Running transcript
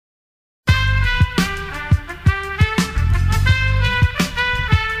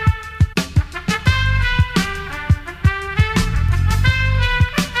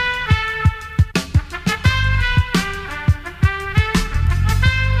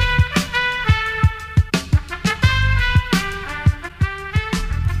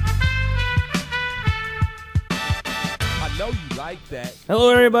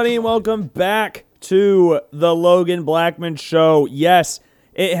Hello, everybody, and welcome back to the Logan Blackman Show. Yes,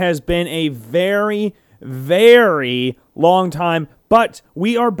 it has been a very, very long time, but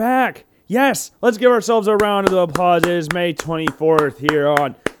we are back. Yes, let's give ourselves a round of applause. It is May 24th here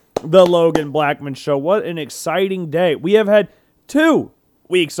on the Logan Blackman Show. What an exciting day. We have had 2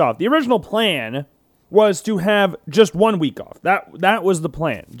 weeks off. The original plan was to have just 1 week off. That was the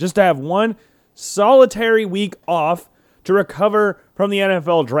plan, just to have one solitary week off to recover from the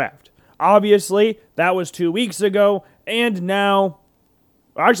NFL draft. Obviously, that was 2 weeks ago, and now,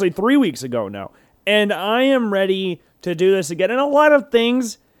 actually 3 weeks ago now, and I am ready to do this again. And a lot of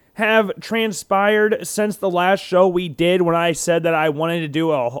things have transpired since the last show we did when I said that I wanted to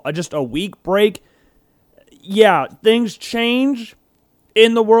do just a week break. Yeah, things change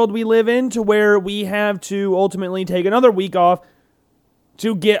in the world we live in to where we have to ultimately take another week off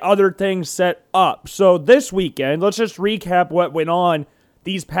to get other things set up. So this weekend, let's just recap what went on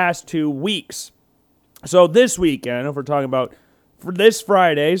these past 2 weeks. So this weekend, if we're talking about for this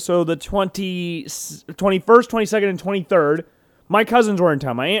Friday, so the 21st, 22nd, and 23rd, my cousins were in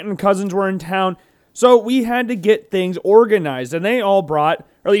town. My aunt and cousins were in town. So we had to get things organized, and they all brought,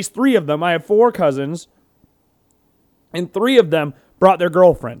 or at least 3 of them. I have 4 cousins, and 3 of them brought their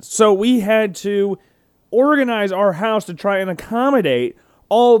girlfriends. So we had to organize our house to try and accommodate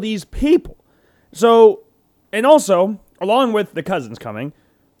all these people. So, and also, along with the cousins coming,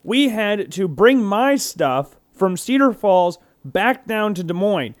 we had to bring my stuff from Cedar Falls back down to Des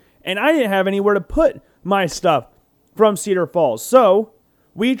Moines. And I didn't have anywhere to put my stuff from Cedar Falls. So,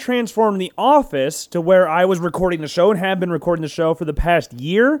 we transformed the office to where I was recording the show and have been recording the show for the past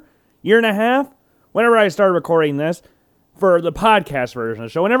year and a half, whenever I started recording this, for the podcast version of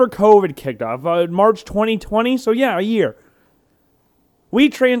the show, whenever COVID kicked off, March 2020, so yeah, a year. We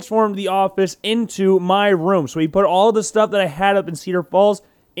transformed the office into my room. So we put all the stuff that I had up in Cedar Falls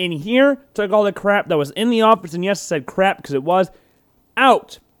in here, took all the crap that was in the office, and yes, I said crap because it was,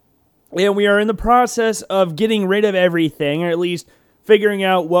 out. And we are in the process of getting rid of everything, or at least figuring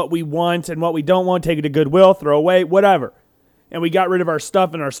out what we want and what we don't want, take it to Goodwill, throw away, whatever. And we got rid of our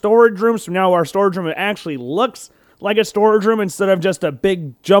stuff in our storage room, so now our storage room actually looks like a storage room instead of just a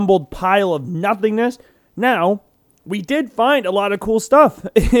big jumbled pile of nothingness. Now, we did find a lot of cool stuff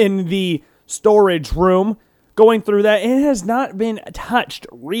in the storage room. Going through that, it has not been touched,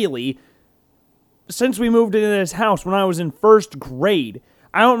 really, since we moved into this house when I was in 1st grade.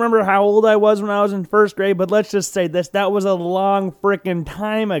 I don't remember how old I was when I was in 1st grade, but let's just say this, that was a long freaking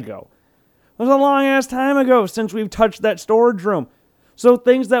time ago. It was a long-ass time ago since we've touched that storage room. So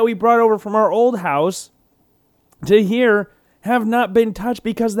things that we brought over from our old house to here have not been touched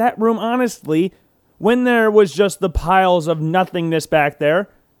because that room, honestly, when there was just the piles of nothingness back there,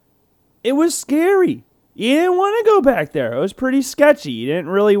 it was scary. You didn't want to go back there. It was pretty sketchy. You didn't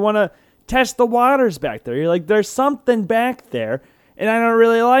really want to test the waters back there. You're like, there's something back there, and I don't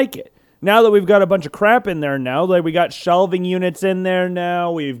really like it. Now that we've got a bunch of crap in there now, like we got shelving units in there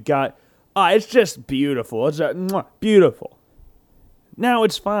now, we've got, it's just beautiful. It's beautiful. Now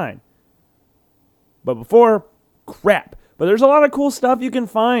it's fine. But before, crap. But there's a lot of cool stuff you can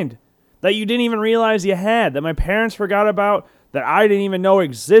find that you didn't even realize you had, that my parents forgot about, that I didn't even know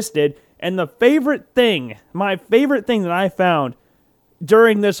existed. And my favorite thing that I found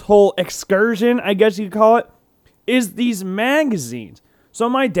during this whole excursion, I guess you could call it, is these magazines. So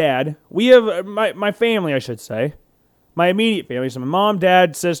my dad, we have, my family, I should say, my immediate family, so my mom,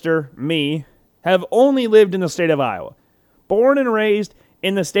 dad, sister, me, have only lived in the state of Iowa. Born and raised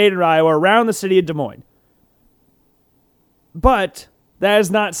in the state of Iowa, around the city of Des Moines. But that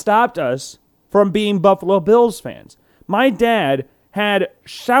has not stopped us from being Buffalo Bills fans. My dad had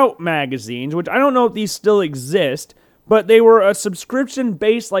Shout magazines, which I don't know if these still exist, but they were a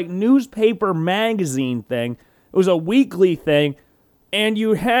subscription-based like newspaper magazine thing. It was a weekly thing, and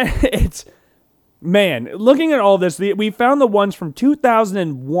you had man, looking at all this, we found the ones from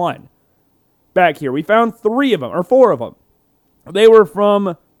 2001 back here. We found 3 of them, or 4 of them. They were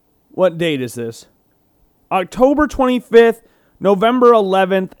from, what date is this? October 25th, November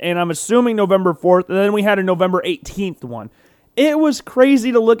 11th, and I'm assuming November 4th, and then we had a November 18th one. It was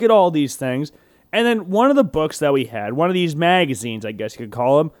crazy to look at all these things, and then one of the books that we had, one of these magazines, I guess you could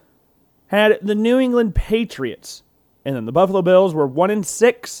call them, had the New England Patriots, and then the Buffalo Bills were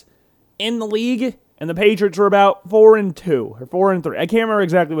 1-6 in the league, and the Patriots were about 4-2, or 4-3. I can't remember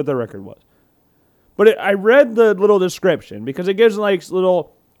exactly what their record was. But I read the little description, because it gives like a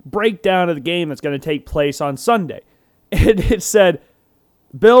little breakdown of the game that's going to take place on Sunday. It said,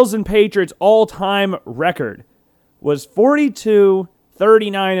 Bills and Patriots all-time record was 42,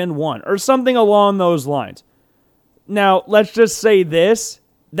 39, and 1, or something along those lines. Now, let's just say this.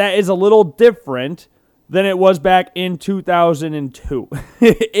 That is a little different than it was back in 2002.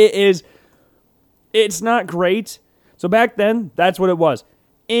 It's not great. So back then, that's what it was.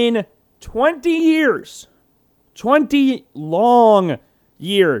 In 20 years, 20 long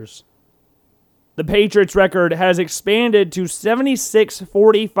years, the Patriots record has expanded to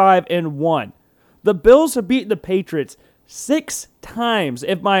 76-45-1. The Bills have beaten the Patriots 6 times,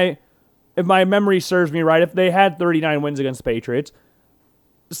 if my memory serves me right, if they had 39 wins against the Patriots,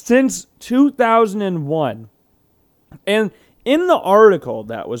 since 2001. And in the article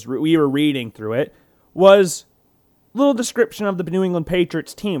that we were reading through it was a little description of the New England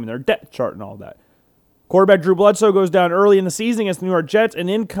Patriots team and their depth chart and all that. Quarterback Drew Bledsoe goes down early in the season against the New York Jets, and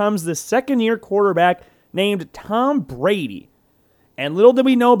in comes the second-year quarterback named Tom Brady. And little did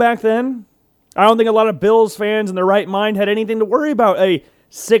we know back then, I don't think a lot of Bills fans in their right mind had anything to worry about a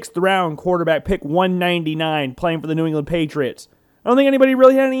 6th-round quarterback, pick 199, playing for the New England Patriots. I don't think anybody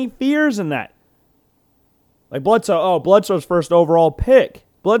really had any fears in that. Like Bledsoe's first overall pick.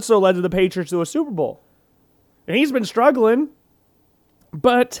 Bledsoe led to the Patriots to a Super Bowl. And he's been struggling,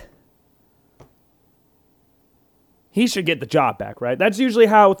 but he should get the job back, right? That's usually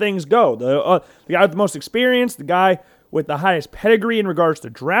how things go. The guy with the most experience, the guy with the highest pedigree in regards to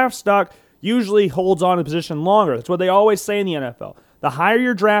draft stock, usually holds on to the position longer. That's what they always say in the NFL. The higher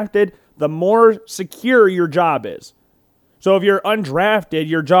you're drafted, the more secure your job is. So if you're undrafted,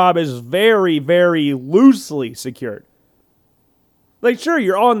 your job is very, very loosely secured. Like, sure,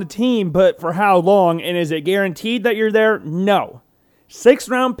 you're on the team, but for how long? And is it guaranteed that you're there? No.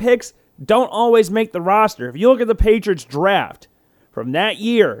 6th-round picks don't always make the roster. If you look at the Patriots draft from that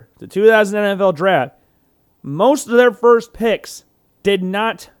year, the 2000 NFL draft, most of their first picks did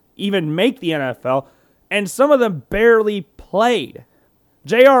not even make the NFL, and some of them barely played.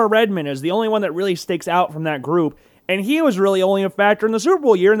 J.R. Redmond is the only one that really sticks out from that group, and he was really only a factor in the Super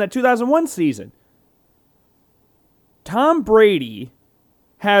Bowl year in that 2001 season. Tom Brady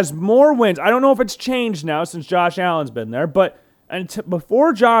has more wins. I don't know if it's changed now since Josh Allen's been there, but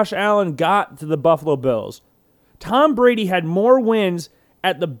before Josh Allen got to the Buffalo Bills, Tom Brady had more wins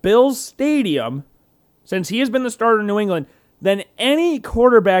at the Bills Stadium since he has been the starter in New England than any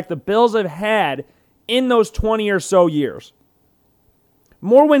quarterback the Bills have had in those 20 or so years.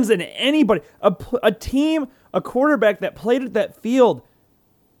 More wins than anybody. A team, a quarterback that played at that field,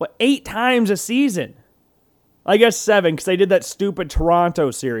 8 times a season? I guess 7, because they did that stupid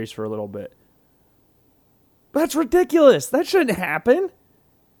Toronto series for a little bit. That's ridiculous. That shouldn't happen.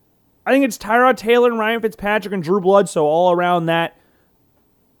 I think it's Tyrod Taylor and Ryan Fitzpatrick and Drew Bledsoe all around that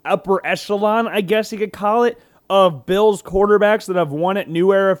upper echelon, I guess you could call it, of Bills quarterbacks that have won at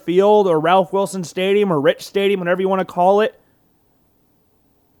New Era Field or Ralph Wilson Stadium or Rich Stadium, whatever you want to call it.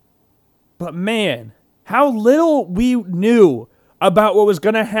 But man, how little we knew about what was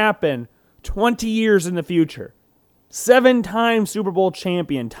going to happen 20 years in the future. 7-time Super Bowl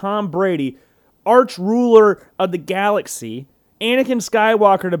champion Tom Brady, arch ruler of the galaxy, Anakin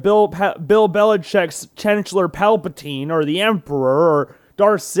Skywalker to Bill Belichick's Chancellor Palpatine, or the Emperor, or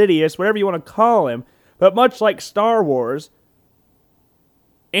Darth Sidious, whatever you want to call him. But much like Star Wars,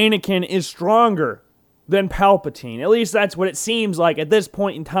 Anakin is stronger than Palpatine. At least that's what it seems like at this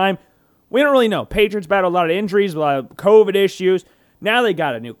point in time. We don't really know. Patriots battled a lot of injuries, a lot of COVID issues. Now they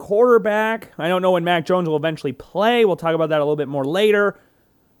got a new quarterback. I don't know when Mac Jones will eventually play. We'll talk about that a little bit more later.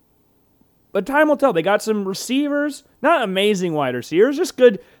 But time will tell. They got some receivers. Not amazing wide receivers. Just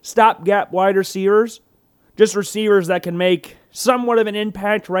good stopgap wide receivers. Just receivers that can make somewhat of an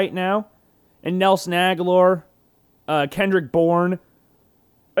impact right now. And Nelson Aguilar, Kendrick Bourne.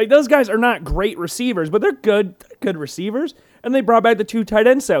 Like, those guys are not great receivers, but they're good receivers. And they brought back the 2 tight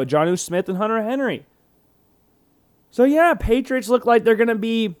end set with Jonnu Smith and Hunter Henry. So yeah, Patriots look like they're going to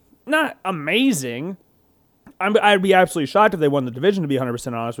be not amazing. I'd be absolutely shocked if they won the division, to be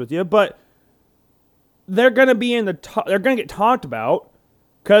 100% honest with you. But they're going to be they're going to get talked about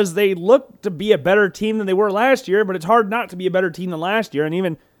because they look to be a better team than they were last year. But it's hard not to be a better team than last year. And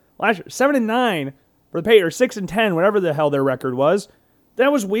even last year, 7-9 for the Patriots, 6-10, whatever the hell their record was.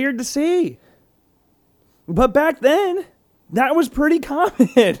 That was weird to see. But back then, that was pretty common.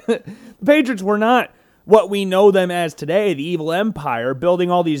 The Patriots were not what we know them as today, the evil empire, building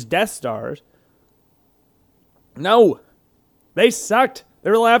all these Death Stars. No. They sucked.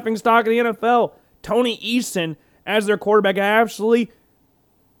 They were the laughingstock of the NFL. Tony Eason, as their quarterback, absolutely,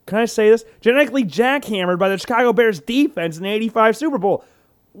 can I say this? Genetically jackhammered by the Chicago Bears defense in the 85 Super Bowl.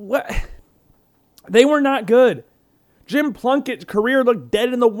 What? They were not good. Jim Plunkett's career looked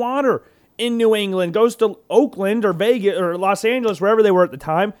dead in the water in New England. Goes to Oakland or Vegas or Los Angeles, wherever they were at the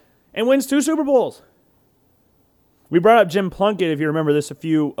time, and wins 2 Super Bowls. We brought up Jim Plunkett, if you remember this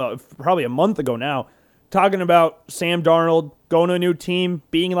probably a month ago now, talking about Sam Darnold going to a new team,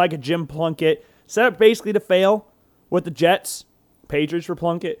 being like a Jim Plunkett, set up basically to fail with the Jets, Patriots for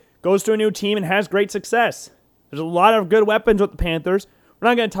Plunkett, goes to a new team and has great success. There's a lot of good weapons with the Panthers. We're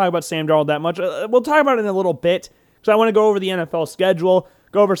not going to talk about Sam Darnold that much. We'll talk about it in a little bit because I want to go over the NFL schedule,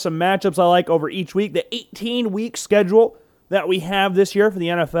 go over some matchups I like over each week, the 18-week schedule that we have this year for the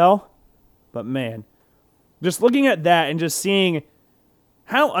NFL. But man, just looking at that and just seeing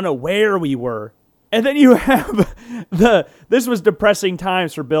how unaware we were. And then you have this was depressing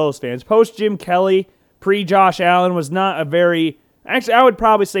times for Bills fans. Post Jim Kelly, pre-Josh Allen was not a very, actually I would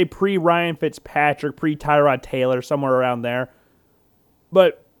probably say pre-Ryan Fitzpatrick, pre-Tyrod Taylor, somewhere around there.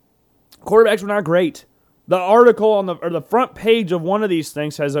 But quarterbacks were not great. The article on the front page of one of these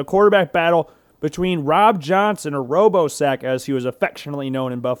things has a quarterback battle between Rob Johnson, or Robosack as he was affectionately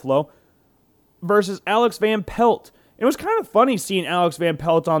known in Buffalo, versus Alex Van Pelt. It was kind of funny seeing Alex Van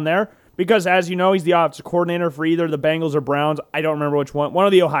Pelt on there because, as you know, he's the offensive coordinator for either the Bengals or Browns. I don't remember which one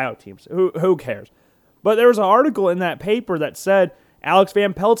of the Ohio teams. Who cares? But there was an article in that paper that said Alex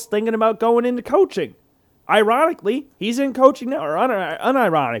Van Pelt's thinking about going into coaching. Ironically, he's in coaching now, or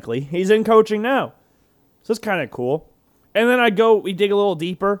unironically, he's in coaching now. So it's kind of cool. And then we dig a little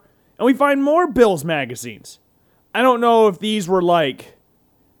deeper, and we find more Bills magazines. I don't know if these were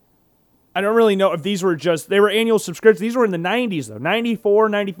I don't really know if these were they were annual subscriptions. These were in the 90s, though. 94,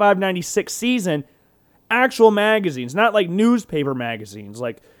 95, 96 season. Actual magazines, not like newspaper magazines,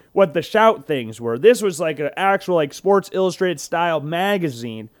 like what the Shout things were. This was like an actual Sports Illustrated style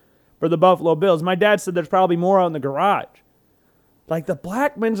magazine for the Buffalo Bills. My dad said there's probably more out in the garage. Like the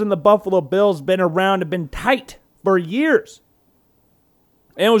Blackmans and the Buffalo Bills have been tight for years.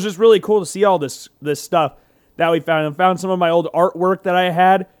 And it was just really cool to see all this stuff that we found. And found some of my old artwork that I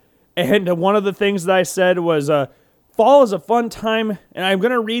had. And one of the things that I said was, fall is a fun time. And I'm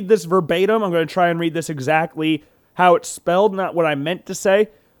going to read this verbatim. I'm going to try and read this exactly how it's spelled, not what I meant to say.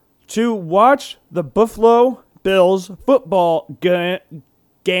 To watch the Buffalo Bills football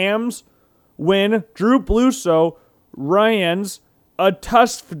Gams win, Drew Bledsoe runs a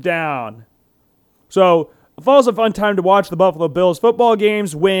touchdown. So, fall's a fun time to watch the Buffalo Bills football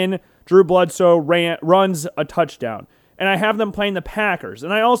games win, Drew Bledsoe runs a touchdown. And I have them playing the Packers.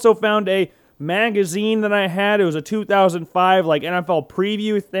 And I also found a magazine that I had. It was a 2005 NFL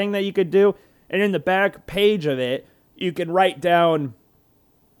preview thing that you could do. And in the back page of it, you can write down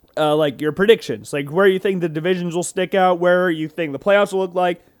your predictions, like where you think the divisions will stick out, where you think the playoffs will look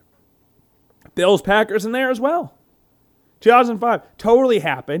like. Bills, Packers in there as well. 2005, totally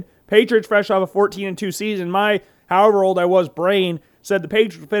happened. Patriots fresh off a 14-2 season. My, however old I was, brain said the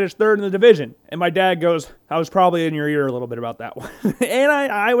Patriots finished third in the division. And my dad goes, I was probably in your ear a little bit about that one. And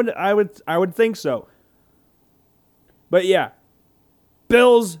I would think so. But yeah,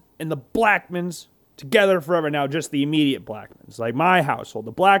 Bills and the Blackmans together forever now, just the immediate Blackmans. Like my household,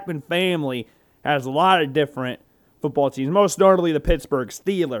 the Blackman family has a lot of different football teams, most notably the Pittsburgh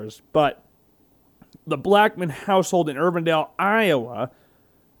Steelers. But the Blackman household in Urbandale, Iowa,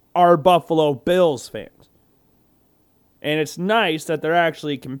 are Buffalo Bills fans. And it's nice that they're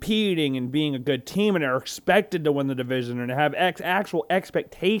actually competing and being a good team and are expected to win the division and have actual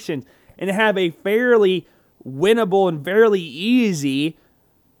expectations and have a fairly winnable and fairly easy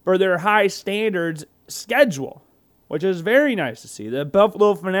for their high standards schedule, which is very nice to see. The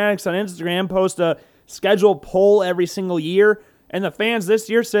Buffalo Fanatics on Instagram post a schedule poll every single year, and the fans this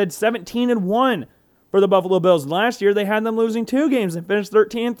year said 17-1 for the Buffalo Bills. Last year, they had them losing 2 games and finished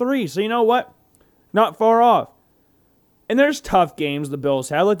 13-3. So you know what? Not far off. And there's tough games the Bills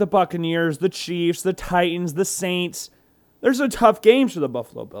have, like the Buccaneers, the Chiefs, the Titans, the Saints. There's some tough games for the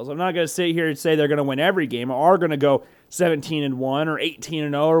Buffalo Bills. I'm not going to sit here and say they're going to win every game or are going to go 17-1 or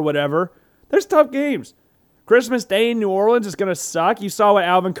 18-0 or whatever. There's tough games. Christmas Day in New Orleans is going to suck. You saw what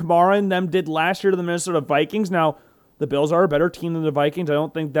Alvin Kamara and them did last year to the Minnesota Vikings. Now, the Bills are a better team than the Vikings. I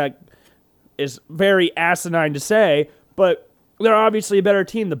don't think that is very asinine to say, but they're obviously a better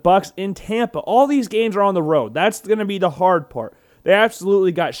team. The Bucs in Tampa. All these games are on the road. That's going to be the hard part. They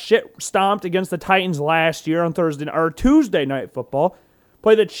absolutely got shit stomped against the Titans last year on Tuesday Night Football.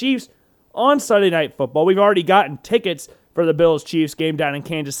 Play the Chiefs on Sunday Night Football. We've already gotten tickets for the Bills-Chiefs game down in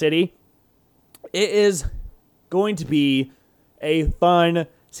Kansas City. It is going to be a fun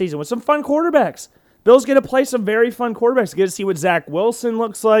season with some fun quarterbacks. Bills get to play some very fun quarterbacks. Get to see what Zach Wilson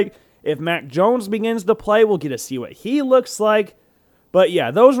looks like. If Mac Jones begins to play, we'll get to see what he looks like. But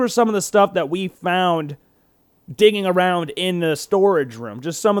yeah, those were some of the stuff that we found digging around in the storage room.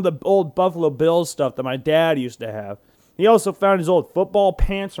 Just some of the old Buffalo Bills stuff that my dad used to have. He also found his old football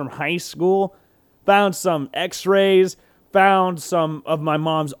pants from high school. found some x-rays, found some of my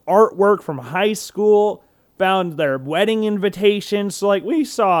mom's artwork from high school, found their wedding invitations. So, we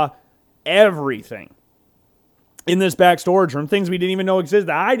saw everything in this back storage room, things we didn't even know existed,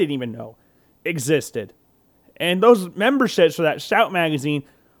 that I didn't even know existed. And those memberships for that Shout magazine,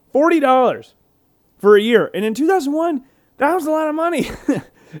 $40 for a year. And in 2001, that was a lot of money.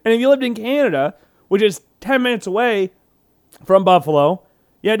 And if you lived in Canada, which is 10 minutes away from Buffalo,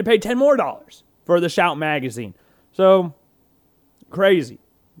 you had to pay $10 more for the Shout magazine. So, crazy.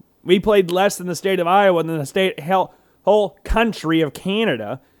 We played less than the state of Iowa than the whole country of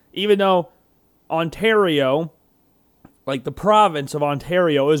Canada, even though Ontario, the province of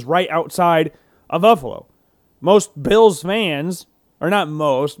Ontario, is right outside of Buffalo. Most Bills fans, or not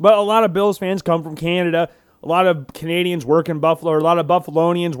most, but a lot of Bills fans come from Canada. A lot of Canadians work in Buffalo, or a lot of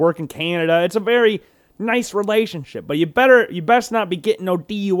Buffalonians work in Canada. It's a very nice relationship, but you best not be getting no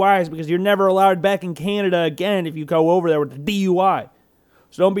DUIs, because you're never allowed back in Canada again if you go over there with the DUI.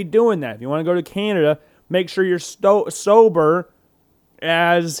 So don't be doing that. If you want to go to Canada, make sure you're sober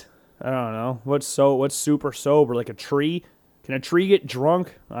as, I don't know, what's super sober, like a tree? Can a tree get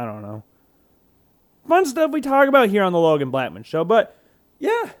drunk? I don't know. Fun stuff we talk about here on the Logan Blackman Show, but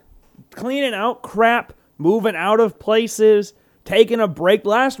yeah, cleaning out crap, moving out of places, taking a break.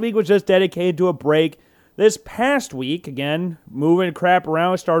 Last week was just dedicated to a break. This past week, again, moving crap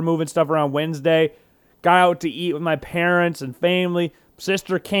around, started moving stuff around Wednesday, got out to eat with my parents and family.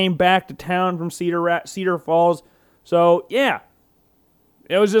 Sister came back to town from Cedar Falls. So, yeah,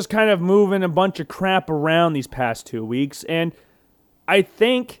 it was just kind of moving a bunch of crap around these past 2 weeks. And I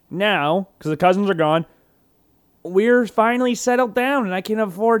think now, because the cousins are gone, we're finally settled down and I can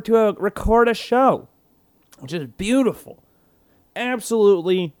afford to record a show, which is beautiful.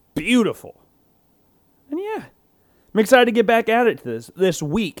 Absolutely beautiful. And yeah, I'm excited to get back at it this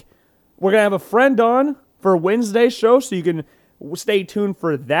week. We're going to have a friend on for Wednesday's show, so you can stay tuned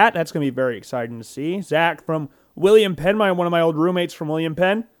for that. That's going to be very exciting to see. Zach from William Penn, one of my old roommates from William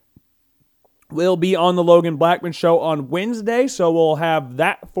Penn, will be on the Logan Blackman Show on Wednesday, so we'll have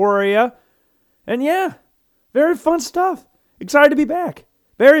that for you. And yeah, very fun stuff. Excited to be back.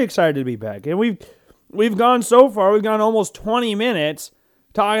 Very excited to be back. And we've gone so far, we've gone almost 20 minutes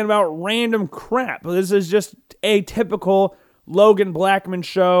talking about random crap. This is just a typical Logan Blackman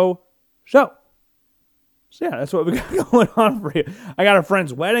Show. So yeah, that's what we got going on for you. I got a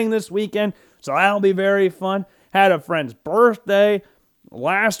friend's wedding this weekend, so that'll be very fun. Had a friend's birthday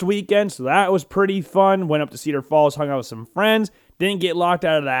last weekend, so that was pretty fun. Went up to Cedar Falls, hung out with some friends. Didn't get locked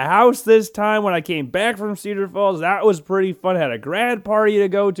out of the house this time when I came back from Cedar Falls. That was pretty fun. Had a grad party to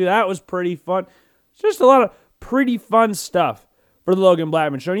go to. That was pretty fun. It's just a lot of pretty fun stuff for the Logan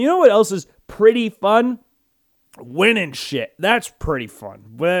Blackman Show. And you know what else is pretty fun? Winning shit. That's pretty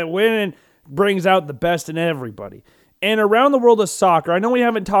fun. Winning brings out the best in everybody. And around the world of soccer, I know we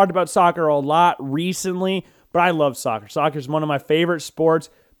haven't talked about soccer a lot recently, but I love soccer. Soccer is one of my favorite sports.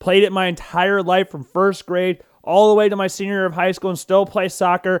 Played it my entire life from first grade all the way to my senior year of high school, and still play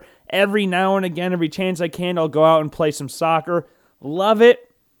soccer every now and again. Every chance I can, I'll go out and play some soccer. Love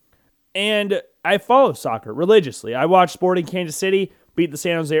it. And I follow soccer religiously. I watched Sporting Kansas City beat the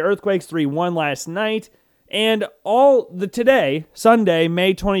San Jose Earthquakes 3-1 last night. And today, Sunday,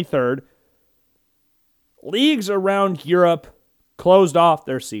 May 23rd, leagues around Europe closed off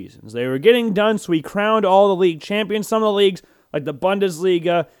their seasons. They were getting done, so we crowned all the league champions. Some of the leagues, like the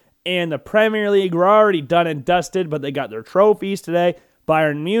Bundesliga and the Premier League, were already done and dusted, but they got their trophies today.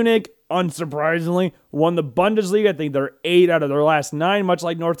 Bayern Munich, unsurprisingly, won the Bundesliga. I think they're 8 out of their last 9, much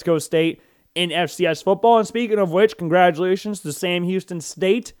like North Dakota State in FCS football. And speaking of which, congratulations to Sam Houston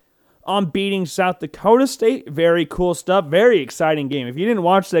State on beating South Dakota State. Very cool stuff. Very exciting game. If you didn't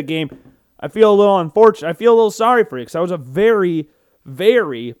watch that game, I feel a little unfortunate. I feel a little sorry for you, because that was a very,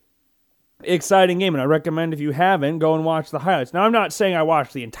 very exciting game. And I recommend, if you haven't, go and watch the highlights. Now, I'm not saying I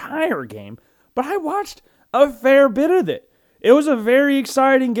watched the entire game, but I watched a fair bit of it. It was a very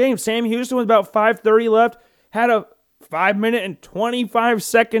exciting game. Sam Houston, with about 5:30 left, had a 5-minute and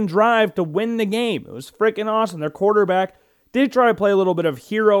 25-second drive to win the game. It was freaking awesome. Their quarterback did try to play a little bit of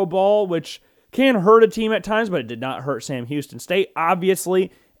hero ball, which can hurt a team at times, but it did not hurt Sam Houston State,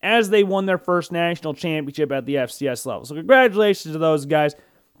 obviously, as they won their first national championship at the FCS level. So congratulations to those guys.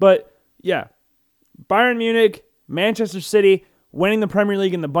 But yeah, Bayern Munich, Manchester City, winning the Premier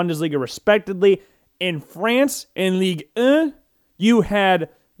League and the Bundesliga respectively. In France, in Ligue 1, you had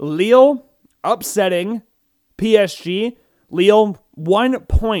Lille upsetting PSG. Lille 1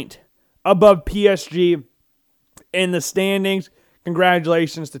 point above PSG in the standings.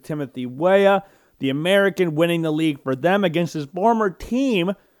 Congratulations to Timothy Weah, the American, winning the league for them against his former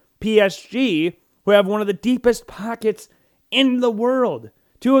team, PSG, who have one of the deepest pockets in the world.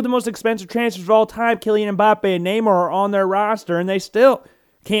 Two of the most expensive transfers of all time, Kylian Mbappe and Neymar, are on their roster, and they still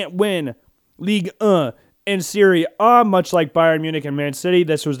can't win Ligue 1 in Serie A, much like Bayern Munich and Man City.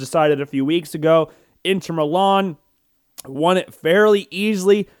 This was decided a few weeks ago. Inter Milan won it fairly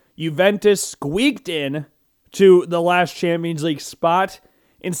easily. Juventus squeaked in to the last Champions League spot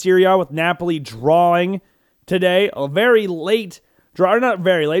in Serie A with Napoli drawing today. A very late draw, not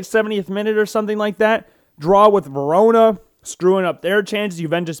very late, 70th minute or something like that. Draw with Verona, screwing up their chances.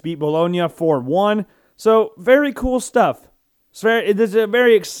 Juventus beat Bologna 4-1. So, very cool stuff. It's a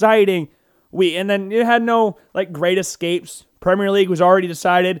very exciting week. And then you had no great escapes. Premier League was already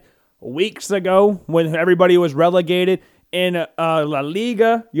decided weeks ago when everybody was relegated. In La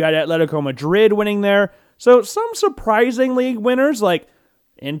Liga, you had Atletico Madrid winning there. So, some surprising league winners like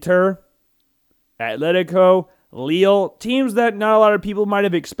Inter, Atletico, Lille, teams that not a lot of people might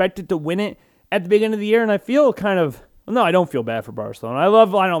have expected to win it at the beginning of the year. And I feel I don't feel bad for Barcelona. I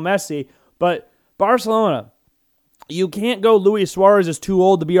love Lionel Messi, but Barcelona, you can't go Luis Suarez is too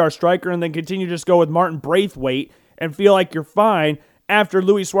old to be our striker and then continue to just go with Martin Braithwaite and feel like you're fine after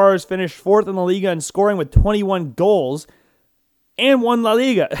Luis Suarez finished fourth in La Liga and scoring with 21 goals and won La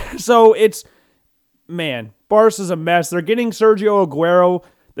Liga. So Barca's a mess. They're getting Sergio Aguero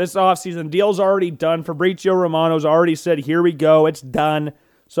this offseason. Deal's already done. Fabrizio Romano's already said, here we go, it's done.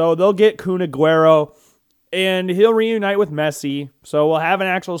 So they'll get Kun Aguero, and he'll reunite with Messi. So we'll have an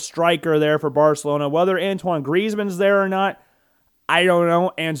actual striker there for Barcelona. Whether Antoine Griezmann's there or not, I don't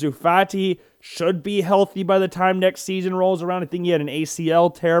know. Ansu Fati should be healthy by the time next season rolls around. I think he had an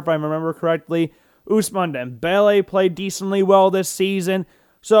ACL tear, if I remember correctly. Ousmane Dembele played decently well this season.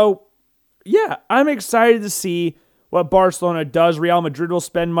 So, yeah, I'm excited to see what Barcelona does. Real Madrid will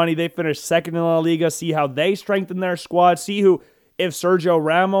spend money. They finish second in La Liga. See how they strengthen their squad. See if Sergio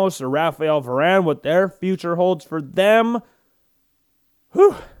Ramos or Rafael Varane, what their future holds for them.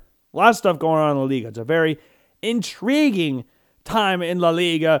 A lot of stuff going on in La Liga. It's a very intriguing time in La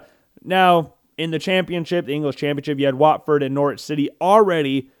Liga. Now, in the championship, the English championship, you had Watford and Norwich City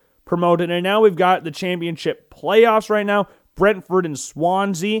already promoted. And now we've got the championship playoffs right now. Brentford and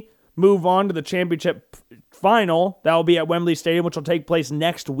Swansea move on to the championship final. That will be at Wembley Stadium, which will take place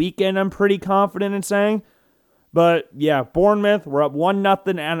next weekend, I'm pretty confident in saying. But, yeah, Bournemouth, we're up 1-0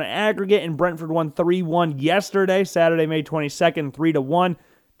 on an aggregate, and Brentford won 3-1 yesterday, Saturday, May 22nd, 3-1,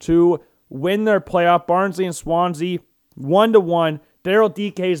 to win their playoff. Barnsley and Swansea, 1-1. Daryl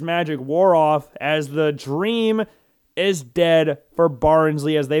DK's magic wore off as the dream is dead for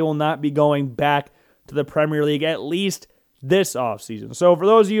Barnsley, as they will not be going back to the Premier League, at least this offseason. So, for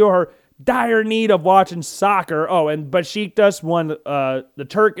those of you who are dire need of watching soccer. And Besiktas won the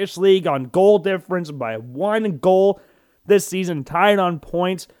Turkish league on goal difference by 1 goal this season, tied on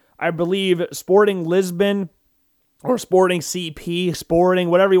points. I believe Sporting Lisbon or Sporting CP, Sporting,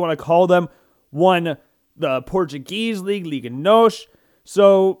 whatever you want to call them, won the Portuguese league, Liga NOS.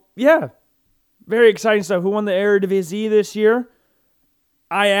 So, yeah, very exciting stuff. Who won the Eredivisie this year?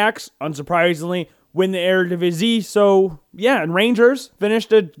 Ajax, unsurprisingly, win the Eredivisie. So, yeah, and Rangers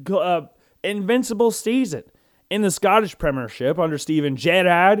finished a invincible season in the Scottish Premiership under Steven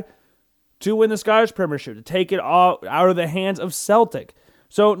Gerrard to win the Scottish Premiership, to take it all out of the hands of Celtic.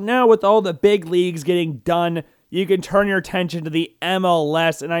 So now with all the big leagues getting done, you can turn your attention to the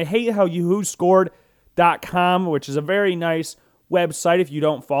MLS. And I hate how YahooScored.com, which is a very nice website if you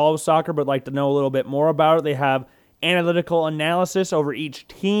don't follow soccer but like to know a little bit more about it. They have analytical analysis over each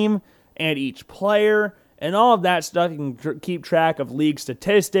team and each player and all of that stuff. You can keep track of league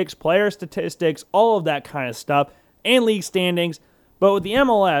statistics, player statistics, all of that kind of stuff, and league standings. But with the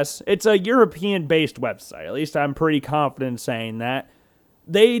MLS, it's a European-based website. At least I'm pretty confident in saying that.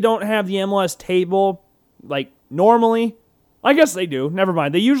 They don't have the MLS table like normally. I guess they do. Never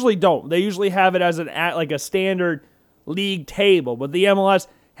mind. They usually don't. They usually have it as a standard league table. But the MLS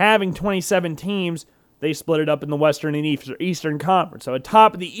having 27 teams, they split it up in the Western and Eastern Conference. So at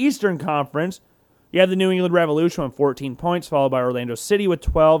top of the Eastern Conference, you have the New England Revolution with 14 points, followed by Orlando City with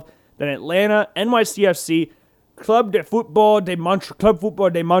 12. Then Atlanta, NYCFC, Club Football de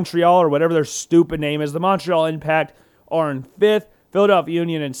Montreal, or whatever their stupid name is. The Montreal Impact are in 5th. Philadelphia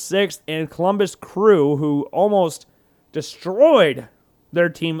Union in 6th. And Columbus Crew, who almost destroyed their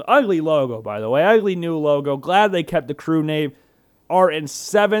team. Ugly logo, by the way. Ugly new logo. Glad they kept the Crew name. Are in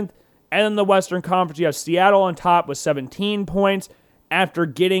 7th. And in the Western Conference, you have Seattle on top with 17 points after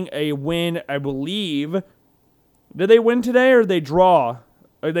getting a win, I believe. Did they win today or did they draw?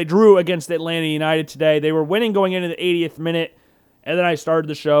 Or they drew against Atlanta United today. They were winning going into the 80th minute, and then I started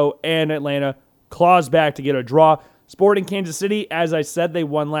the show, and Atlanta claws back to get a draw. Sporting Kansas City, as I said, they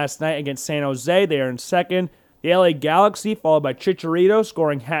won last night against San Jose. They are in second. The LA Galaxy, followed by Chicharito,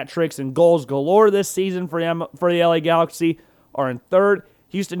 scoring hat tricks and goals galore this season for the LA Galaxy, are in third.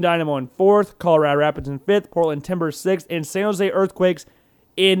 Houston Dynamo in fourth. Colorado Rapids in fifth. Portland Timbers sixth. And San Jose Earthquakes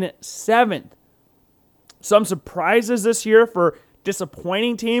in seventh. Some surprises this year for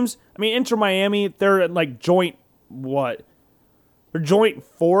disappointing teams. I mean, Inter Miami, they're like joint, what? They're joint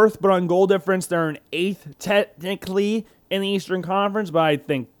fourth, but on goal difference, they're in eighth technically in the Eastern Conference, but I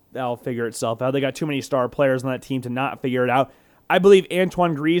think that'll figure itself out. They got too many star players on that team to not figure it out. I believe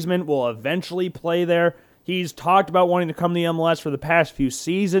Antoine Griezmann will eventually play there. He's talked about wanting to come to the MLS for the past few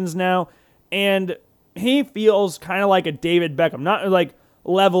seasons now, and he feels kind of like a David Beckham, not like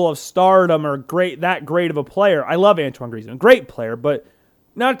level of stardom or that great of a player. I love Antoine Griezmann, great player, but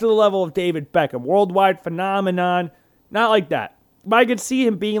not to the level of David Beckham, worldwide phenomenon, not like that. But I could see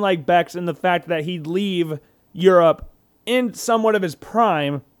him being like Becks in the fact that he'd leave Europe in somewhat of his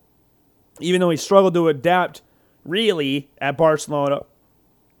prime, even though he struggled to adapt really at Barcelona.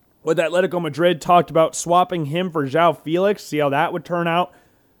 With Atletico Madrid talked about swapping him for João Felix, see how that would turn out.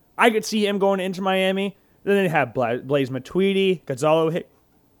 I could see him going into Miami. Then they have Blaise Matuidi, Gonzalo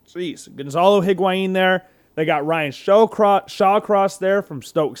Higuain there. They got Ryan Shawcross there from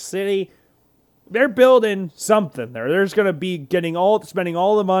Stoke City. They're building something there. They're just going to be spending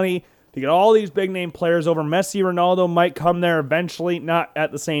all the money to get all these big name players over. Messi, Ronaldo might come there eventually, not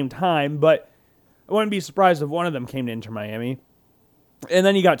at the same time, but I wouldn't be surprised if one of them came to Inter Miami. And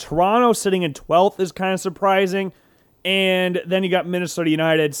then you got Toronto sitting in 12th is kind of surprising. And then you got Minnesota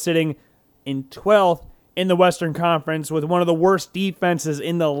United sitting in 12th in the Western Conference with one of the worst defenses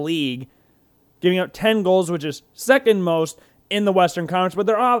in the league, giving up 10 goals, which is second most in the Western Conference, but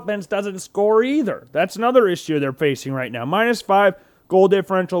their offense doesn't score either. That's another issue they're facing right now. -5 goal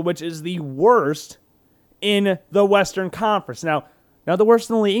differential, which is the worst in the Western Conference. Now, not the worst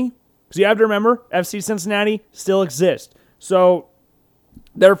in the league, because you have to remember, FC Cincinnati still exists. So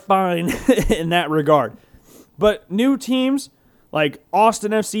they're fine in that regard. But new teams like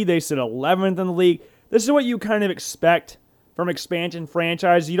Austin FC, they sit 11th in the league. This is what you kind of expect from expansion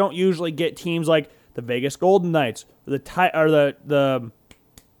franchises. You don't usually get teams like the Vegas Golden Knights, or the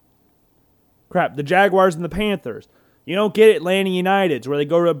Jaguars and the Panthers. You don't get Atlanta Uniteds, where they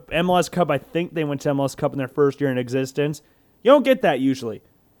go to MLS Cup. I think they went to MLS Cup in their first year in existence. You don't get that usually.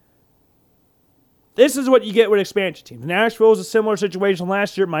 This is what you get with expansion teams. Nashville was a similar situation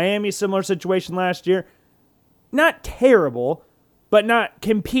last year. Miami, similar situation last year. Not terrible, but not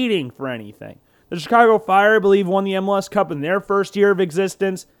competing for anything. The Chicago Fire, I believe, won the MLS Cup in their first year of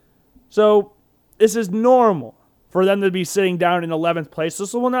existence. So this is normal for them to be sitting down in 11th place.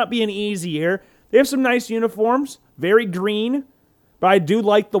 This will not be an easy year. They have some nice uniforms, very green, but I do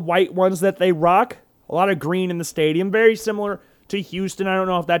like the white ones that they rock. A lot of green in the stadium, very similar to Houston. I don't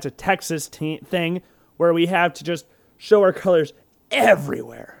know if that's a Texas thing where we have to just show our colors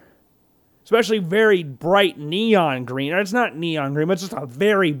everywhere. Especially very bright neon green. It's not neon green, but it's just a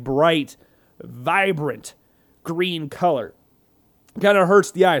very bright, vibrant green color. Kind of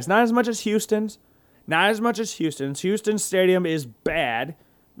hurts the eyes. Not as much as Houston's. Houston's stadium is bad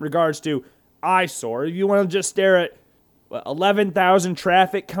in regards to eyesore. If you want to just stare at 11,000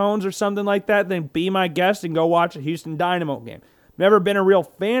 traffic cones or something like that, then be my guest and go watch a Houston Dynamo game. Never been a real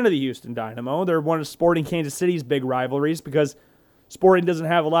fan of the Houston Dynamo. They're one of Sporting Kansas City's big rivalries because Sporting doesn't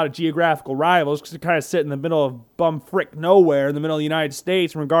have a lot of geographical rivals because they kind of sit in the middle of bumfrick nowhere in the middle of the United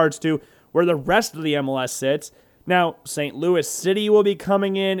States in regards to where the rest of the MLS sits. Now, St. Louis City will be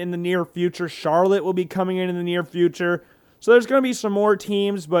coming in the near future. Charlotte will be coming in the near future. So there's going to be some more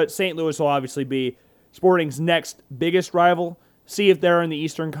teams, but St. Louis will obviously be Sporting's next biggest rival. See if they're in the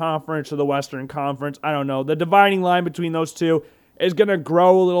Eastern Conference or the Western Conference. I don't know. The dividing line between those two is going to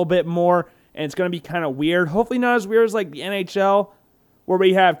grow a little bit more, and it's going to be kind of weird. Hopefully not as weird as like the NHL, where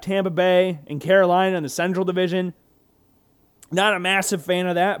we have Tampa Bay and Carolina in the Central Division. Not a massive fan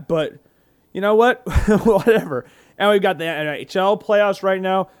of that, but you know what? Whatever. And we've got the NHL playoffs right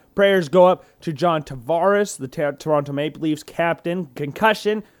now. Prayers go up to John Tavares, the Toronto Maple Leafs captain.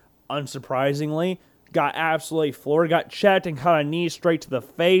 Concussion, unsurprisingly, got absolutely floored. Got checked and caught a knee straight to the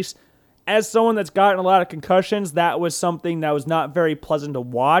face. As someone that's gotten a lot of concussions, that was something that was not very pleasant to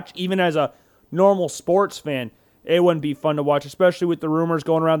watch. Even as a normal sports fan, it wouldn't be fun to watch, especially with the rumors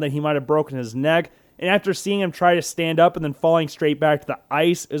going around that he might have broken his neck. And after seeing him try to stand up and then falling straight back to the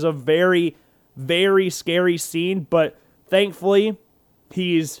ice is a very, very scary scene. But thankfully,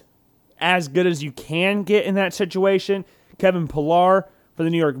 he's as good as you can get in that situation. Kevin Pillar for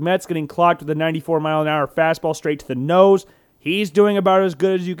the New York Mets getting clocked with a 94-mile-an-hour fastball straight to the nose. He's doing about as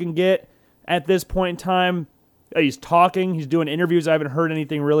good as you can get at this point in time. He's talking. He's doing interviews. I haven't heard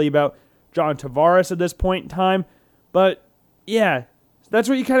anything really about John Tavares at this point in time. But, yeah, that's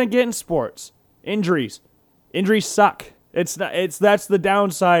what you kind of get in sports. Injuries. Injuries suck. That's the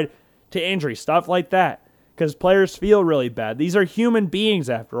downside to injury, stuff like that. Because players feel really bad. These are human beings,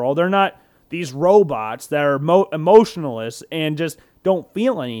 after all. They're not these robots that are emotionless and just don't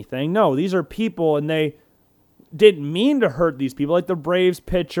feel anything. No, these are people, and they didn't mean to hurt these people. Like the Braves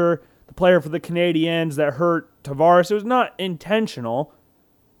pitcher, the player for the Canadiens that hurt Tavares. It was not intentional,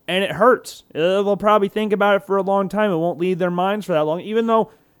 and it hurts. They'll probably think about it for a long time. It won't leave their minds for that long, even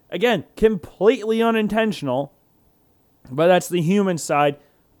though, again, completely unintentional. But that's the human side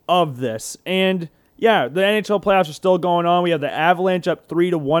of this. And yeah, the NHL playoffs are still going on. We have the Avalanche up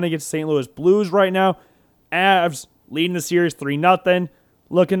 3-1 against St. Louis Blues right now. Avs leading the series 3-0,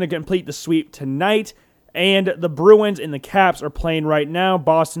 looking to complete the sweep tonight. And the Bruins and the Caps are playing right now.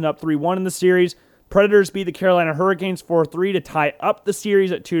 Boston up 3-1 in the series. Predators beat the Carolina Hurricanes 4-3 to tie up the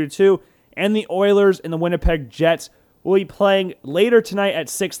series at 2-2. And the Oilers and the Winnipeg Jets will be playing later tonight at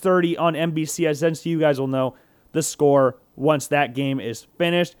 6:30 on NBC. As then, so you guys will know the score once that game is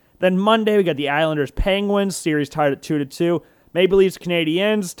finished. Then Monday, we got the Islanders Penguins, series tied at 2-2. Maple Leafs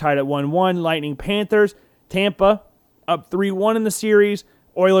Canadiens tied at 1-1. Lightning Panthers. Tampa up 3-1 in the series.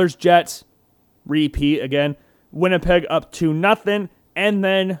 Oilers Jets, repeat again. Winnipeg up 2-0. And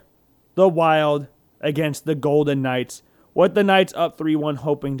then the Wild against the Golden Knights, with the Knights up 3-1,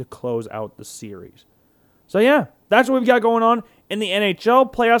 hoping to close out the series. So yeah, that's what we've got going on in the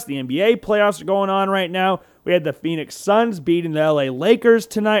NHL playoffs. The NBA playoffs are going on right now. We had the Phoenix Suns beating the LA Lakers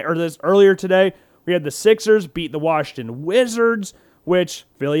tonight, or this earlier today. We had the Sixers beat the Washington Wizards, which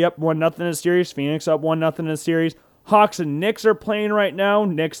Philly up 1-0 in a series, Phoenix up 1-0 in a series. Hawks and Knicks are playing right now.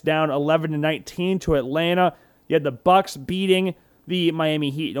 Knicks down 11-19 to Atlanta. You had the Bucks beating the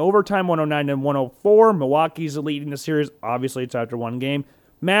Miami Heat in overtime, 109-104. Milwaukee's leading the series. Obviously, it's after one game.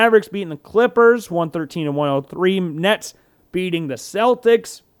 Mavericks beating the Clippers, 113-103. Nets beating the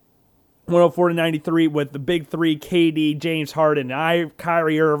Celtics, 104-93, with the big three, KD, James Harden, and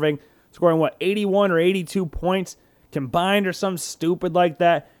Kyrie Irving, scoring, 81 or 82 points combined or something stupid like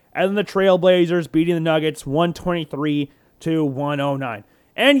that. And then the Trailblazers beating the Nuggets, 123-109.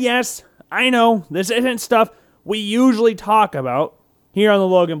 And yes, I know, this isn't stuff we usually talk about here on the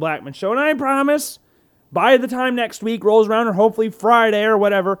Logan Blackman Show. And I promise, by the time next week rolls around, or hopefully Friday or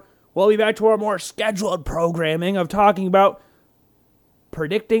whatever, we'll be back to our more scheduled programming of talking about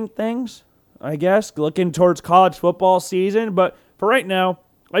predicting things, I guess, looking towards college football season. But for right now,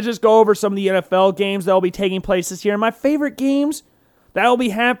 let's just go over some of the NFL games that will be taking place this year. And my favorite games that will be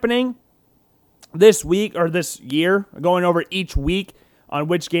happening this week or this year, going over each week on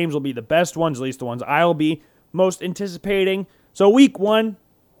which games will be the best ones, at least the ones I'll be most anticipating. So week 1,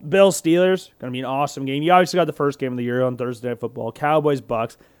 Bills-Steelers, going to be an awesome game. You obviously got the first game of the year on Thursday Night Football,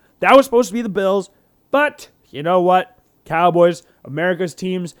 Cowboys-Bucks. That was supposed to be the Bills, but you know what? Cowboys, America's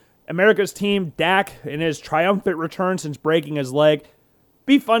team, Dak, in his triumphant return since breaking his leg.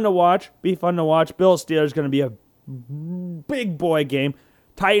 Be fun to watch. Bills-Steelers going to be a big boy game.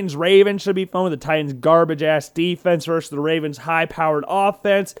 Titans-Ravens should be fun with the Titans' garbage-ass defense versus the Ravens' high-powered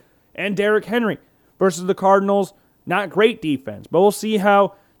offense. And Derrick Henry versus the Cardinals' not great defense. But we'll see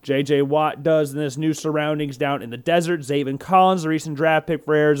how J.J. Watt does in his new surroundings down in the desert. Zaven Collins, the recent draft pick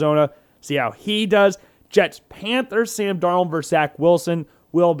for Arizona, see how he does. Jets-Panthers, Sam Darnold versus Zach Wilson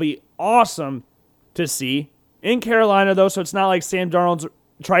will be awesome to see. In Carolina, though, so it's not like Sam Darnold's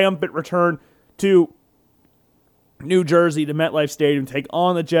triumphant return to New Jersey to MetLife Stadium take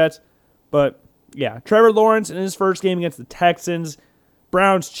on the Jets. But, yeah, Trevor Lawrence in his first game against the Texans.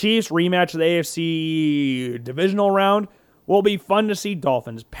 Browns-Chiefs, rematch of the AFC divisional round. Will be fun to see.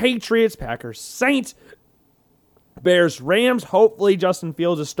 Dolphins-Patriots, Packers-Saints, Bears-Rams. Hopefully Justin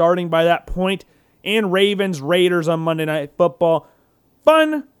Fields is starting by that point. And Ravens-Raiders on Monday Night Football.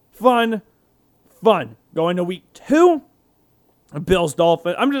 Fun. Going to week 2,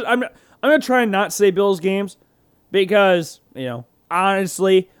 Bills-Dolphins. I'm gonna try and not say Bills games because,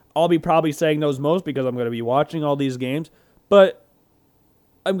 honestly, I'll be probably saying those most because I'm gonna be watching all these games. But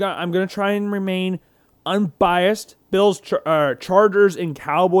I'm gonna try and remain unbiased. Bills, Chargers, and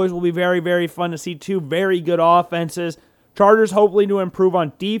Cowboys will be very, very fun to see. Two very good offenses. Chargers hopefully to improve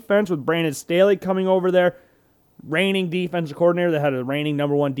on defense with Brandon Staley coming over there. Reigning defensive coordinator that had a reigning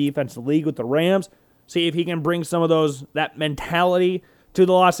number 1 defense in the league with the Rams. See if he can bring some of that mentality to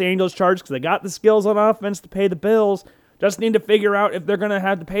the Los Angeles Chargers because they got the skills on offense to pay the bills. Just need to figure out if they're going to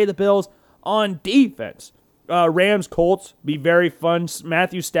have to pay the bills on defense. Rams-Colts, be very fun.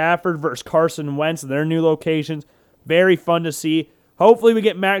 Matthew Stafford versus Carson Wentz in their new locations. Very fun to see. Hopefully we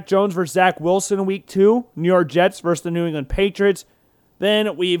get Mac Jones versus Zach Wilson in week 2. New York Jets versus the New England Patriots.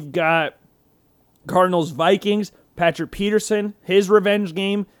 Then we've got Cardinals-Vikings. Patrick Peterson, his revenge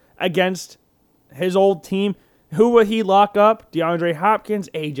game against his old team. Who will he lock up? DeAndre Hopkins,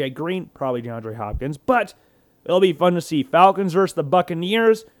 AJ Green, probably DeAndre Hopkins. But it'll be fun to see Falcons versus the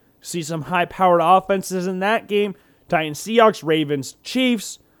Buccaneers. See some high-powered offenses in that game. Titans, Seahawks, Ravens,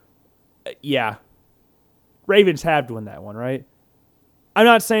 Chiefs. Yeah. Ravens have to win that one, right? I'm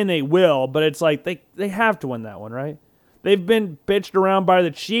not saying they will, but it's like they have to win that one, right? They've been bitched around by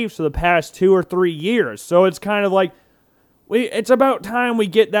the Chiefs for the past 2 or 3 years. So it's kind of like, it's about time we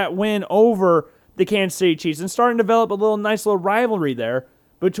get that win over the Kansas City Chiefs and starting to develop a nice little rivalry there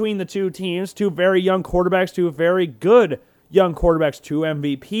between the two teams. 2 very young quarterbacks, 2 very good young quarterbacks, 2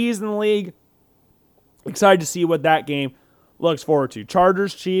 MVPs in the league. Excited to see what that game looks forward to.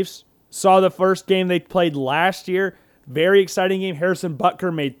 Chargers, Chiefs, saw the first game they played last year. Very exciting game. Harrison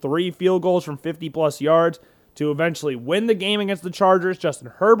Butker made 3 field goals from 50-plus yards to eventually win the game against the Chargers.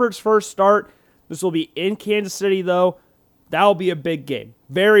 Justin Herbert's first start. This will be in Kansas City, though. That'll be a big game.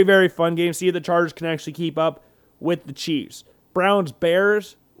 Very, very fun game. See if the Chargers can actually keep up with the Chiefs.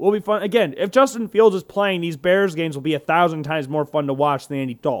 Browns-Bears will be fun. Again, if Justin Fields is playing, these Bears games will be 1,000 times more fun to watch than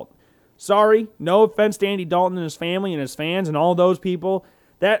Andy Dalton. Sorry, no offense to Andy Dalton and his family and his fans and all those people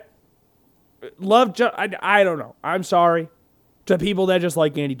that love, I don't know. I'm sorry to people that just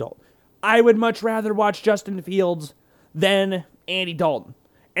like Andy Dalton. I would much rather watch Justin Fields than Andy Dalton.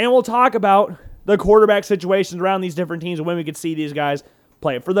 And we'll talk about the quarterback situations around these different teams and when we could see these guys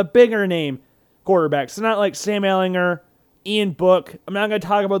play. For the bigger name quarterbacks, so not like Sam Ehlinger, Ian Book. I'm not going to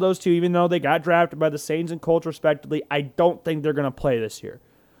talk about those two, even though they got drafted by the Saints and Colts respectively. I don't think they're going to play this year.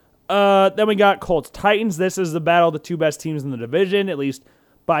 Then we got Colts-Titans. This is the battle of the 2 best teams in the division, at least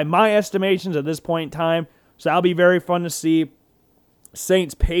by my estimations at this point in time. So that'll be very fun to see.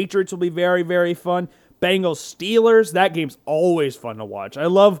 Saints-Patriots will be very, very fun. Bengals-Steelers, that game's always fun to watch. I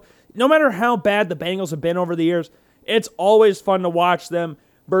love, no matter how bad the Bengals have been over the years, it's always fun to watch them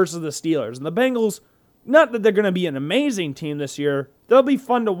versus the Steelers. And the Bengals, not that they're going to be an amazing team this year, they'll be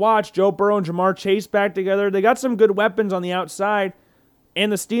fun to watch. Joe Burrow and Jamar Chase back together. They got some good weapons on the outside.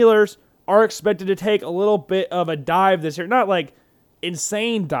 And the Steelers are expected to take a little bit of a dive this year. Not like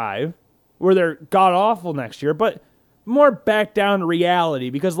insane dive where they're god-awful next year, but more back down to reality.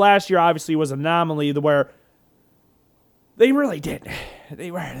 Because last year obviously was an anomaly where they really didn't.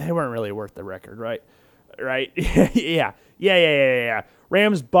 They weren't really worth the record, right? Right? Yeah.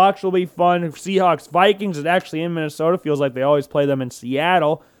 Rams-Bucks will be fun. Seahawks-Vikings is actually in Minnesota. Feels like they always play them in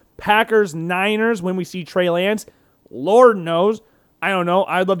Seattle. Packers-Niners, when we see Trey Lance, Lord knows. I don't know.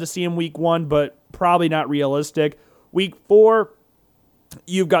 I'd love to see him week 1, but probably not realistic. Week 4,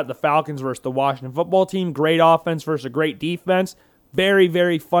 you've got the Falcons versus the Washington football team. Great offense versus a great defense. Very,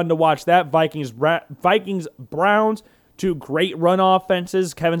 very fun to watch that. Vikings-Browns, 2 great run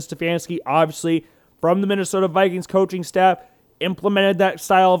offenses. Kevin Stefanski, obviously, from the Minnesota Vikings coaching staff, implemented that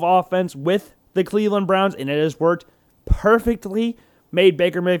style of offense with the Cleveland Browns, and it has worked perfectly. Made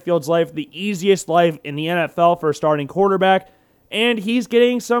Baker Mayfield's life the easiest life in the NFL for a starting quarterback. And he's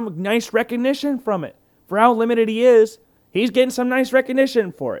getting some nice recognition from it. For how limited he is, he's getting some nice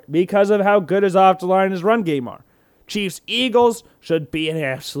recognition for it because of how good his offensive line and his run game are. Chiefs-Eagles should be an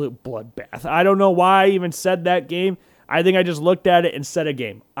absolute bloodbath. I don't know why I even said that game. I think I just looked at it and said a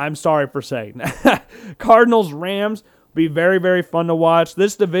game. I'm sorry for saying that. Cardinals-Rams will be very, very fun to watch.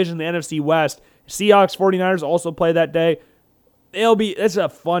 This division, the NFC West, Seahawks-49ers also play that day. It's a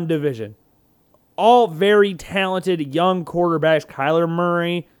fun division. All very talented young quarterbacks. Kyler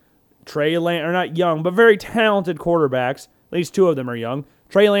Murray, Trey Lance, or not young, but very talented quarterbacks. At least 2 of them are young.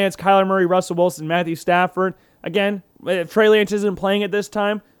 Trey Lance, Kyler Murray, Russell Wilson, Matthew Stafford. Again, if Trey Lance isn't playing at this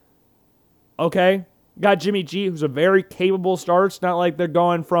time, okay. Got Jimmy G, who's a very capable starter. It's not like they're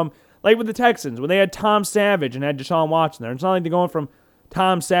going from, like with the Texans, when they had Tom Savage and had Deshaun Watson there. It's not like they're going from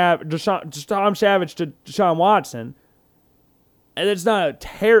Tom Savage to Deshaun Watson. And that's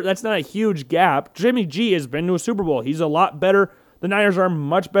not a huge gap. Jimmy G has been to a Super Bowl. He's a lot better. The Niners are a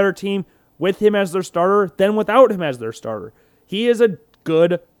much better team with him as their starter than without him as their starter. He is a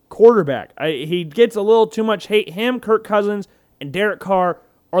good quarterback. He gets a little too much hate. Him, Kirk Cousins, and Derek Carr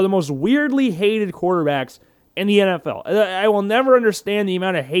are the most weirdly hated quarterbacks in the NFL. I will never understand the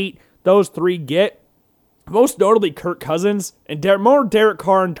amount of hate those 3 get. Most notably Kirk Cousins, and more Derek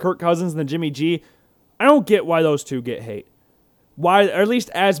Carr and Kirk Cousins than Jimmy G. I don't get why those 2 get hate. Why, or at least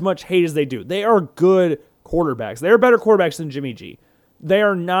as much hate as they do. They are good quarterbacks. They are better quarterbacks than Jimmy G. They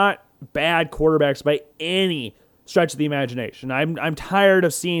are not bad quarterbacks by any stretch of the imagination. I'm tired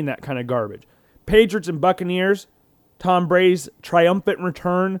of seeing that kind of garbage. Patriots and Buccaneers, Tom Brady's triumphant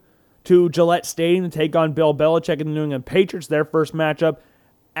return to Gillette Stadium to take on Bill Belichick and the New England Patriots, their first matchup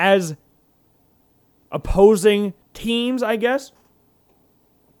as opposing teams, I guess.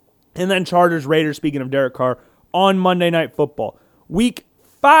 And then Chargers, Raiders, speaking of Derek Carr, on Monday Night Football. Week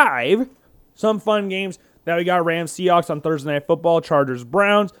 5, some fun games that we got. Rams, Seahawks on Thursday Night Football. Chargers,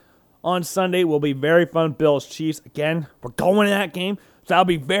 Browns on Sunday will be very fun. Bills, Chiefs. Again, we're going to that game, so that'll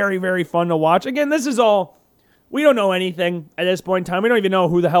be very, very fun to watch. Again, this is all, we don't know anything at this point in time. We don't even know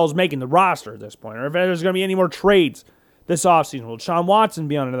who the hell is making the roster at this point, or if there's going to be any more trades this offseason. Will Deshaun Watson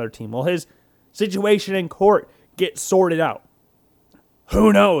be on another team? Will his situation in court get sorted out?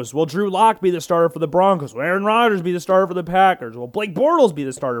 Who knows? Will Drew Lock be the starter for the Broncos? Will Aaron Rodgers be the starter for the Packers? Will Blake Bortles be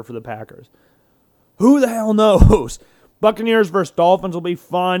the starter for the Packers? Who the hell knows? Buccaneers versus Dolphins will be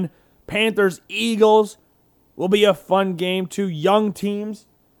fun. Panthers, Eagles will be a fun game. Two young teams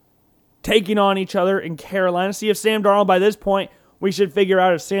taking on each other in Carolina. See if Sam Darnold, by this point, we should figure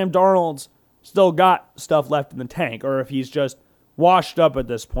out if Sam Darnold's still got stuff left in the tank, or if he's just washed up at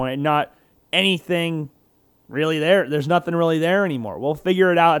this point and not anything really there. There's nothing really there anymore. We'll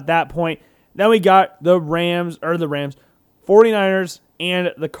figure it out at that point. Then we got the Rams, 49ers,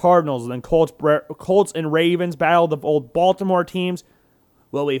 and the Cardinals. And then Colts and Ravens, battle of the old Baltimore teams.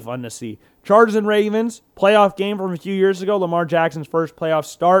 Will be fun to see. Chargers and Ravens, playoff game from a few years ago. Lamar Jackson's first playoff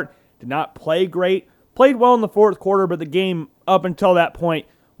start. Did not play great. Played well in the fourth quarter, but the game up until that point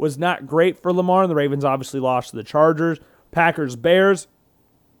was not great for Lamar. The Ravens obviously lost to the Chargers. Packers, Bears.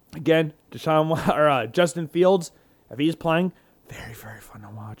 Again, Justin Fields, if he's playing, very, very fun to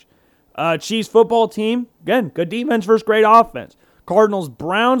watch. Chiefs football team, again, good defense versus great offense. Cardinals,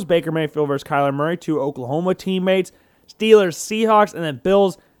 Browns, Baker Mayfield versus Kyler Murray, two Oklahoma teammates. Steelers, Seahawks, and then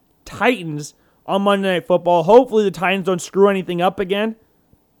Bills, Titans on Monday Night Football. Hopefully the Titans don't screw anything up again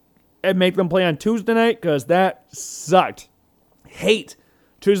and make them play on Tuesday night, because that sucked. Hate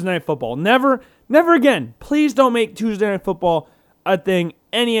Tuesday Night Football. Never again. Please don't make Tuesday Night Football a thing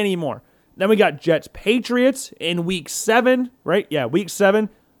anymore. Then we got Jets Patriots in week 7, right? Yeah, week 7.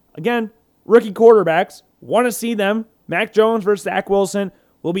 Again, rookie quarterbacks. Want to see them. Mac Jones versus Zach Wilson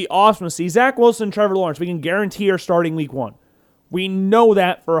will be awesome to see. Zach Wilson and Trevor Lawrence, we can guarantee are starting week 1. We know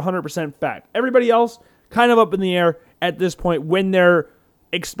that for 100% fact. Everybody else, kind of up in the air at this point when their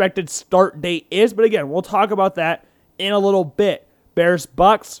expected start date is. But again, we'll talk about that in a little bit. Bears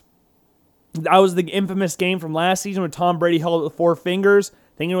Bucks. That was the infamous game from last season when Tom Brady held it with 4 fingers,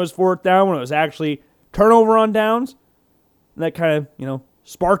 thinking it was 4th down when it was actually turnover on downs. And that kind of,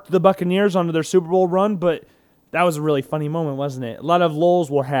 sparked the Buccaneers onto their Super Bowl run, but that was a really funny moment, wasn't it? A lot of lulls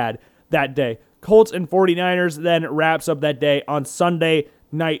were had that day. Colts and 49ers then wraps up that day on Sunday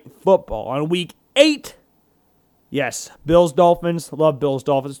Night Football. On week 8, yes, Bills Dolphins. Love Bills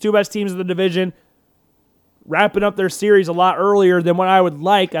Dolphins. 2 best teams in the division. Wrapping up their series a lot earlier than what I would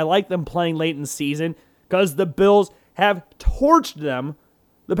like. I like them playing late in the season because the Bills have torched them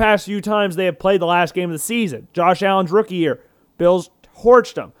the past few times they have played the last game of the season. Josh Allen's rookie year, Bills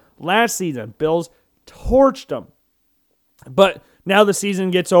torched them. Last season, Bills torched them. But now the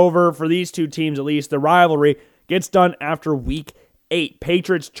season gets over for these two teams, at least. The rivalry gets done after week 8.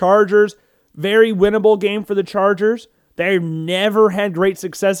 Patriots-Chargers, very winnable game for the Chargers. They've never had great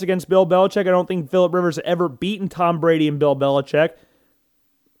success against Bill Belichick. I don't think Phillip Rivers has ever beaten Tom Brady and Bill Belichick.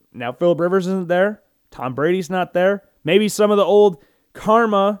 Now Phillip Rivers isn't there. Tom Brady's not there. Maybe some of the old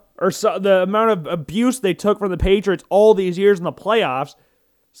karma or the amount of abuse they took from the Patriots all these years in the playoffs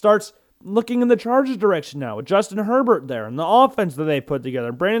starts looking in the Chargers' direction now with Justin Herbert there and the offense that they put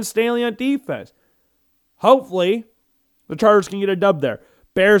together. Brandon Staley on defense. Hopefully, the Chargers can get a dub there.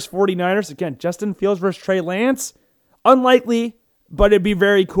 Bears 49ers. Again, Justin Fields versus Trey Lance. Unlikely, but it'd be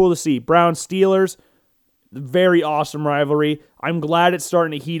very cool to see. Browns Steelers. Very awesome rivalry. I'm glad it's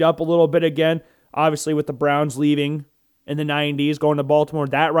starting to heat up a little bit again. Obviously, with the Browns leaving in the 90s, going to Baltimore,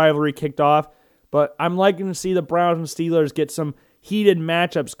 that rivalry kicked off. But I'm liking to see the Browns and Steelers get some heated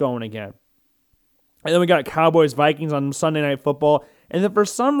matchups going again. And then we got Cowboys-Vikings on Sunday Night Football. And then for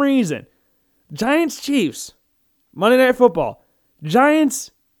some reason, Giants-Chiefs, Monday Night Football.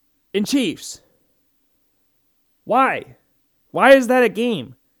 Giants and Chiefs. Why? Why is that a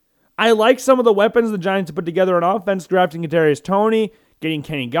game? I like some of the weapons the Giants put together on offense, drafting Kadarius Toney, getting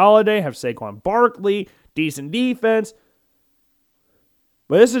Kenny Golladay, have Saquon Barkley, decent defense.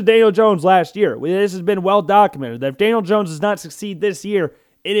 But this is Daniel Jones last year. This has been well documented that if Daniel Jones does not succeed this year,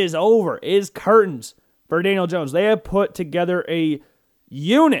 it is over. It is curtains for Daniel Jones. They have put together a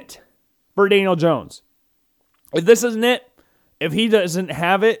unit for Daniel Jones. If this isn't it, if he doesn't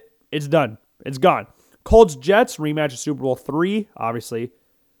have it, it's done. It's gone. Colts-Jets, rematch of Super Bowl III, obviously.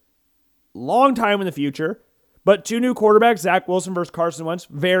 Long time in the future. But 2 new quarterbacks, Zach Wilson versus Carson Wentz,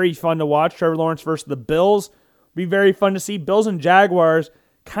 very fun to watch. Trevor Lawrence versus the Bills, be very fun to see. Bills and Jaguars,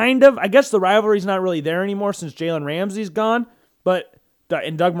 kind of, I guess the rivalry's not really there anymore since Jalen Ramsey's gone,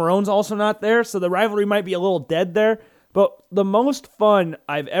 and Doug Marrone's also not there, so the rivalry might be a little dead there. But the most fun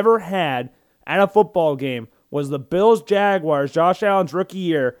I've ever had at a football game was the Bills-Jaguars, Josh Allen's rookie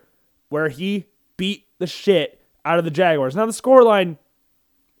year, where he beat the shit out of the Jaguars. Now, the scoreline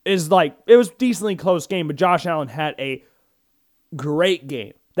is it was a decently close game, but Josh Allen had a great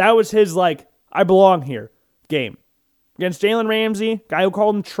game. That was his, I belong here game. Against Jalen Ramsey, guy who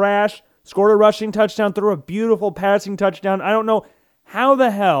called him trash, scored a rushing touchdown, threw a beautiful passing touchdown. I don't know how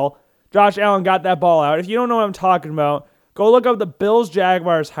the hell Josh Allen got that ball out. If you don't know what I'm talking about, go look up the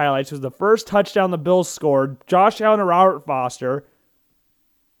Bills-Jaguars highlights. It was the first touchdown the Bills scored. Josh Allen and Robert Foster.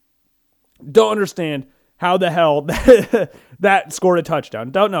 Don't understand how the hell that scored a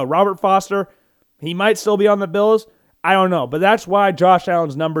touchdown. Don't know. Robert Foster, he might still be on the Bills. I don't know. But that's why Josh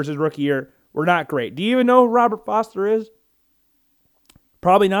Allen's numbers his rookie year were not great. Do you even know who Robert Foster is?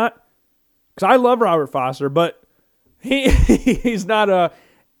 Probably not. Because I love Robert Foster, but he's not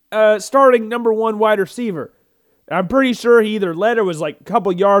a starting number 1 wide receiver. I'm pretty sure he either led or was a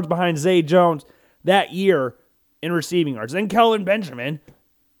couple yards behind Zay Jones that year in receiving yards. Then Kelvin Benjamin.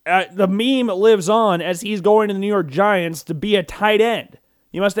 The meme lives on as he's going to the New York Giants to be a tight end.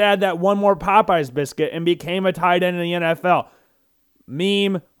 He must have had that one more Popeyes biscuit and became a tight end in the NFL.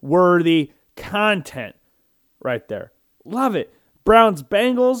 Meme-worthy content right there. Love it.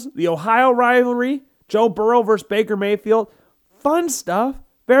 Browns-Bengals, the Ohio rivalry, Joe Burrow versus Baker Mayfield. Fun stuff.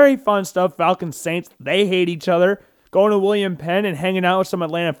 Very fun stuff. Falcons-Saints, they hate each other. Going to William Penn and hanging out with some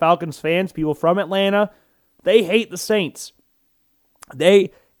Atlanta Falcons fans, people from Atlanta, they hate the Saints.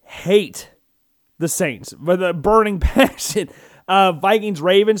 They hate the Saints with a burning passion.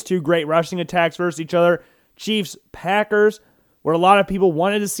 Vikings-Ravens, 2 great rushing attacks versus each other. Chiefs-Packers, where a lot of people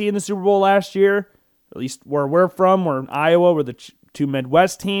wanted to see in the Super Bowl last year, at least where we're from, we're in Iowa, we're the 2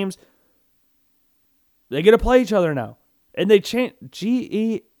 Midwest teams. They get to play each other now. And they chant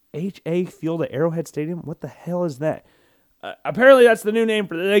GEHA Field at Arrowhead Stadium. What the hell is that? Apparently that's the new name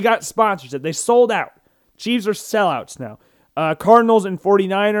for it. They got sponsorship. They sold out. Chiefs are sellouts now. Cardinals and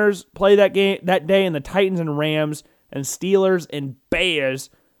 49ers play that day, and the Titans and Rams and Steelers and Bears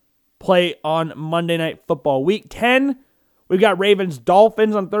play on Monday Night Football. Week 10, we've got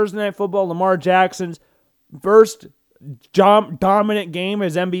Ravens-Dolphins on Thursday Night Football. Lamar Jackson's first dominant game of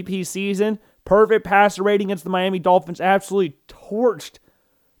his MVP season. Perfect passer rating against the Miami Dolphins. Absolutely torched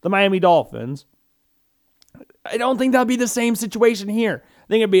the Miami Dolphins. I don't think that'll be the same situation here. I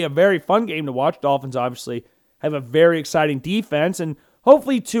think it'd be a very fun game to watch. Dolphins obviously have a very exciting defense, and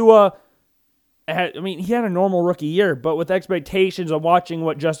hopefully Tua, he had a normal rookie year, but with expectations of watching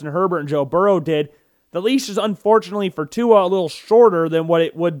what Justin Herbert and Joe Burrow did, the leash is unfortunately for Tua a little shorter than what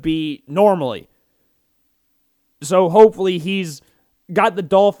it would be normally. So hopefully he's got the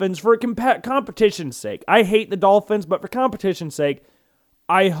Dolphins for competition's sake. I hate the Dolphins, but for competition's sake,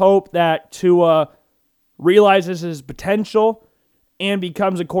 I hope that Tua realizes his potential and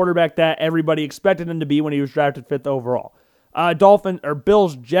becomes a quarterback that everybody expected him to be when he was drafted 5th overall.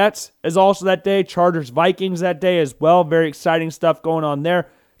 Bills-Jets is also that day. Chargers-Vikings that day as well. Very exciting stuff going on there.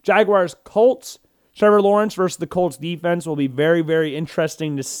 Jaguars-Colts. Trevor Lawrence versus the Colts defense will be very, very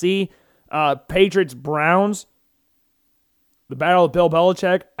interesting to see. Patriots-Browns. The battle of Bill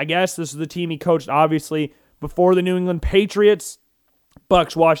Belichick. I guess this is the team he coached, obviously, before the New England Patriots.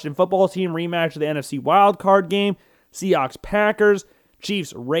 Bucs-Washington football team rematch of the NFC wildcard game. Seahawks-Packers.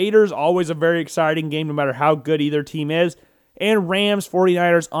 Chiefs-Raiders. Always a very exciting game no matter how good either team is. And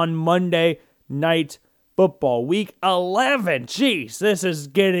Rams-49ers on Monday Night Football. Week 11. Jeez, this is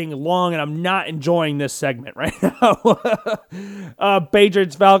getting long and I'm not enjoying this segment right now.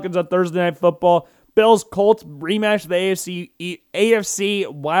 Patriots-Falcons on Thursday Night Football. Bills-Colts rematch of the AFC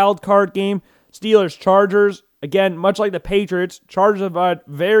wildcard game. Steelers-Chargers. Again, much like the Patriots, Chargers have had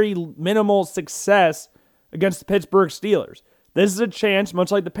very minimal success against the Pittsburgh Steelers. This is a chance,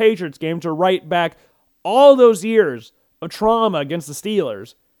 much like the Patriots game, to write back all those years of trauma against the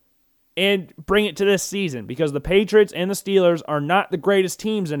Steelers and bring it to this season, because the Patriots and the Steelers are not the greatest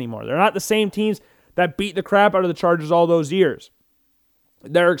teams anymore. They're not the same teams that beat the crap out of the Chargers all those years.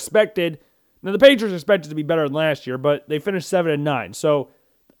 They're expected, now the Patriots are expected to be better than last year, but they finished 7-9, so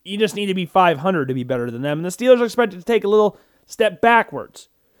you just need to be 500 to be better than them. And the Steelers are expected to take a little step backwards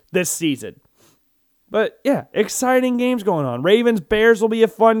this season. But yeah, exciting games going on. Ravens-Bears will be a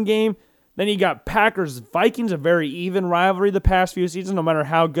fun game. Then you got Packers-Vikings, a very even rivalry the past few seasons, no matter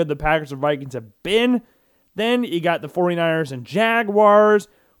how good the Packers or Vikings have been. Then you got the 49ers and Jaguars.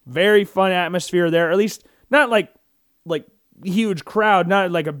 Very fun atmosphere there. At least Not like huge crowd,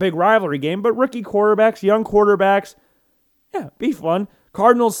 not like a big rivalry game, but rookie quarterbacks, young quarterbacks. Yeah, be fun.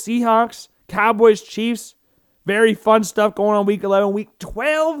 Cardinals, Seahawks, Cowboys, Chiefs. Very fun stuff going on week 11. Week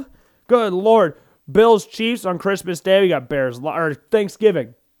 12? Good Lord. Bills, Chiefs on Christmas Day. We got Bears, or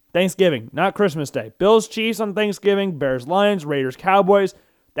Thanksgiving. Thanksgiving, not Christmas Day. Bills, Chiefs on Thanksgiving. Bears, Lions, Raiders, Cowboys.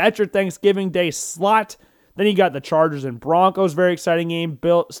 That's your Thanksgiving Day slot. Then you got the Chargers and Broncos. Very exciting game.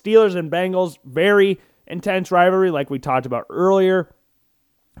 Steelers and Bengals. Very intense rivalry like we talked about earlier.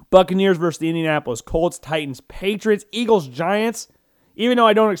 Buccaneers versus the Indianapolis Colts. Titans, Patriots. Eagles, Giants. Even though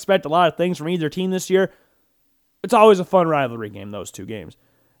I don't expect a lot of things from either team this year, it's always a fun rivalry game, those two games.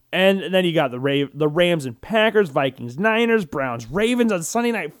 And then you got the Rams and Packers, Vikings, Niners, Browns, Ravens on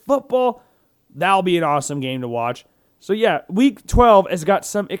Sunday Night Football. That'll be an awesome game to watch. So yeah, Week 12 has got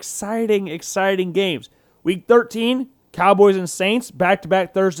some exciting games. Week 13, Cowboys and Saints,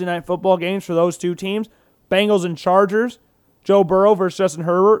 back-to-back Thursday Night Football games for those two teams. Bengals and Chargers, Joe Burrow versus Justin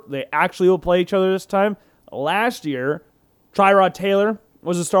Herbert. They actually will play each other this time. Last year, Tyrod Taylor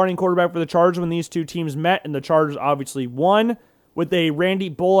was the starting quarterback for the Chargers when these two teams met, and the Chargers obviously won with a Randy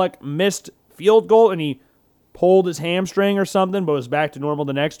Bullock missed field goal, and he pulled his hamstring or something, but was back to normal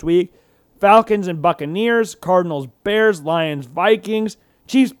the next week. Falcons and Buccaneers, Cardinals, Bears, Lions, Vikings,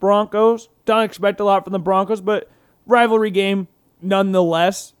 Chiefs, Broncos. Don't expect a lot from the Broncos, but rivalry game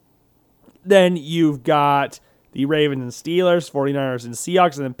nonetheless. Then you've got the Ravens and Steelers, 49ers and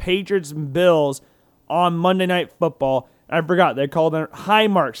Seahawks, and then Patriots and Bills on Monday Night Football. I forgot, they called it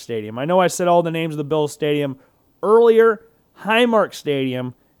Highmark Stadium. I know I said all the names of the Bills Stadium earlier. Highmark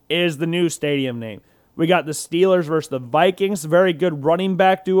Stadium is the new stadium name. We got the Steelers versus the Vikings. Very good running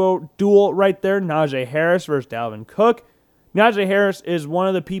back duel right there. Najee Harris versus Dalvin Cook. Najee Harris is one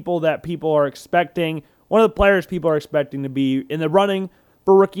of the people that people are expecting, one of the players people are expecting to be in the running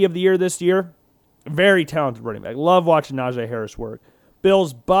for Rookie of the Year this year. Very talented running back. Love watching Najee Harris work.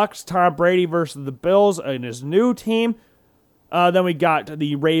 Bills, Bucks, Tom Brady versus the Bills and his new team. Then we got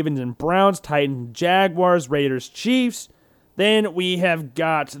the Ravens and Browns, Titans, Jaguars, Raiders, Chiefs. Then we have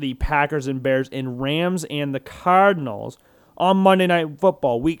got the Packers and Bears and Rams and the Cardinals on Monday Night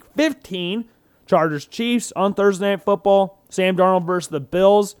Football. Week 15, Chargers, Chiefs on Thursday Night Football. Sam Darnold versus the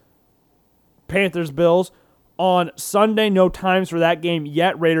Bills. Panthers, Bills. On Sunday, no times for that game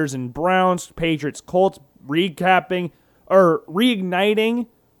yet. Raiders and Browns, Patriots, Colts, reigniting,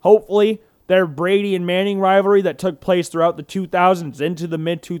 hopefully, their Brady and Manning rivalry that took place throughout the 2000s into the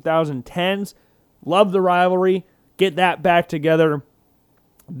mid-2010s. Love the rivalry. Get that back together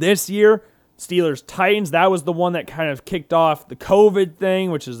this year. Steelers, Titans, that was the one that kind of kicked off the COVID thing,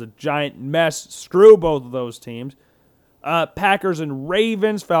 which is a giant mess. Screw both of those teams. Packers and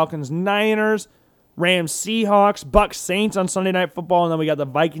Ravens, Falcons, Niners, Rams, Seahawks, Bucks, Saints on Sunday Night Football, and then we got the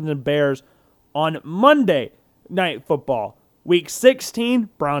Vikings and Bears on Monday Night Football. Week 16,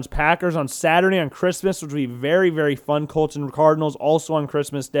 Browns, Packers on Saturday on Christmas, which will be very, very fun. Colts and Cardinals also on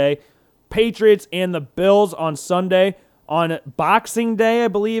Christmas Day. Patriots and the Bills on Sunday. On Boxing Day, I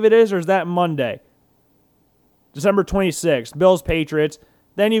believe it is, or is that Monday? December 26th, Bills, Patriots.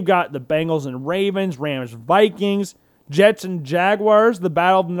 Then you've got the Bengals and Ravens, Rams, Vikings, Jets and Jaguars, the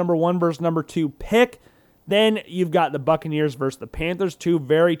battle of the number 1 versus number 2 pick. Then you've got the Buccaneers versus the Panthers, two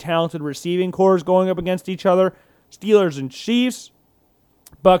very talented receiving cores going up against each other. Steelers and Chiefs,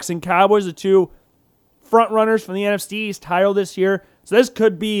 Bucks and Cowboys, the two front runners from the NFC East title this year. So this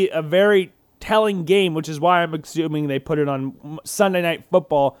could be a very telling game, which is why I'm assuming they put it on Sunday Night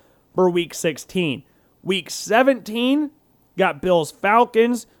Football for Week 16. Week 17, got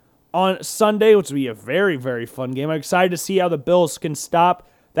Bills-Falcons on Sunday, which will be a very, very fun game. I'm excited to see how the Bills can stop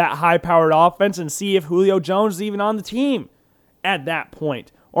that high-powered offense and see if Julio Jones is even on the team at that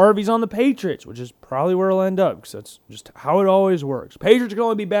point. Or if he's on the Patriots, which is probably where it'll end up, because that's just how it always works. Patriots can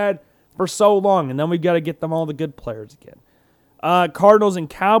only be bad for so long, and then we've got to get them all the good players again. Cardinals and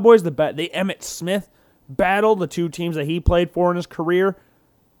Cowboys, the Emmitt Smith battle, the two teams that he played for in his career.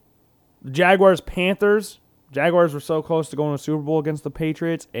 The Jaguars, Panthers. Jaguars were so close to going to the Super Bowl against the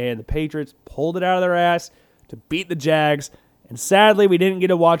Patriots, and the Patriots pulled it out of their ass to beat the Jags. And sadly, we didn't get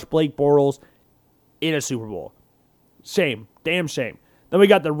to watch Blake Bortles in a Super Bowl. Shame. Damn shame. Then we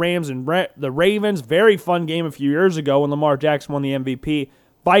got the Rams and the Ravens. Very fun game a few years ago when Lamar Jackson won the MVP.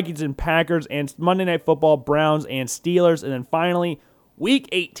 Vikings and Packers, and Monday Night Football, Browns and Steelers. And then finally, Week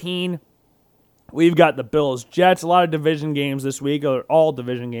 18, we've got the Bills, Jets. A lot of division games this week, or all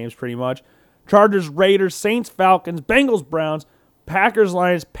division games pretty much. Chargers, Raiders, Saints, Falcons, Bengals, Browns, Packers,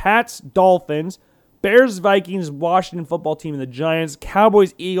 Lions, Pats, Dolphins, Bears, Vikings, Washington Football Team, and the Giants,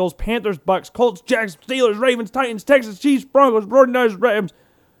 Cowboys, Eagles, Panthers, Bucks, Colts, Jags, Steelers, Ravens, Titans, Texans, Chiefs, Broncos, 49ers, Rams,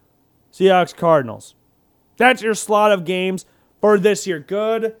 Seahawks, Cardinals. That's your slot of games for this year.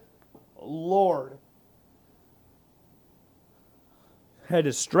 Good Lord. Had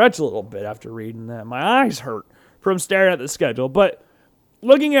to stretch a little bit after reading that. My eyes hurt from staring at the schedule. But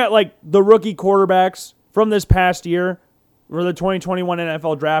looking at like the rookie quarterbacks from this past year, or the 2021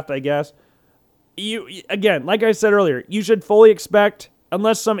 NFL draft, I guess, you again, like I said earlier, you should fully expect,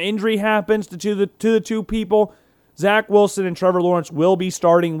 unless some injury happens to the two people, Zach Wilson and Trevor Lawrence will be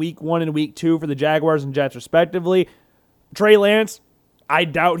starting week 1 and week 2 for the Jaguars and Jets respectively. Trey Lance, I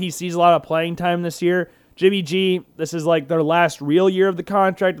doubt he sees a lot of playing time this year. Jimmy G, this is like their last real year of the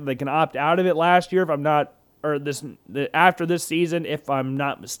contract. They can opt out of it last year after this season, if I'm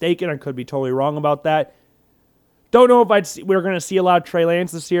not mistaken. I could be totally wrong about that. Don't know if we're going to see a lot of Trey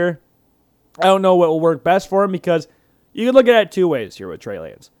Lance this year. I don't know what will work best for him, because you can look at it two ways here with Trey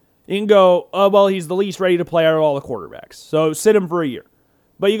Lance. You can go, oh, well, he's the least ready to play out of all the quarterbacks, so sit him for a year.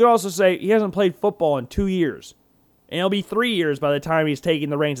 But you can also say he hasn't played football in 2 years. And it'll be 3 years by the time he's taking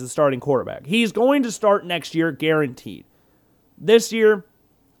the reins of the starting quarterback. He's going to start next year, guaranteed. This year,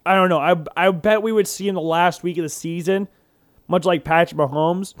 I don't know. I bet we would see him the last week of the season, much like Patrick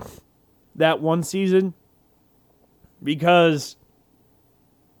Mahomes, that one season, because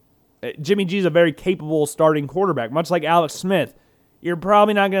Jimmy G is a very capable starting quarterback, much like Alex Smith. You're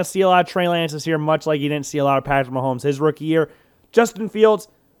probably not going to see a lot of Trey Lance this year, much like you didn't see a lot of Patrick Mahomes his rookie year. Justin Fields,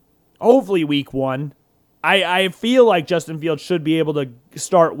 hopefully week 1. I feel like Justin Fields should be able to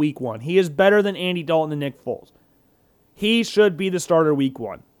start week 1. He is better than Andy Dalton and Nick Foles. He should be the starter week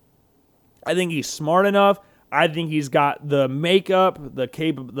 1. I think he's smart enough. I think he's got the makeup,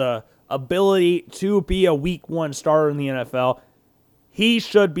 the ability to be a week 1 starter in the NFL. He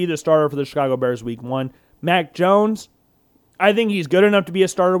should be the starter for the Chicago Bears week 1. Mac Jones, I think he's good enough to be a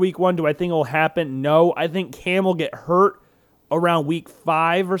starter week 1. Do I think it will happen? No. I think Cam will get hurt around week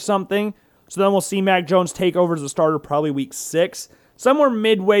 5 or something. So then we'll see Mac Jones take over as a starter probably week 6. Somewhere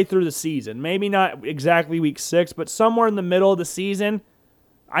midway through the season. Maybe not exactly week 6, but somewhere in the middle of the season,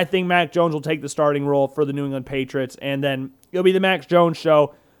 I think Mac Jones will take the starting role for the New England Patriots. And then it'll be the Mac Jones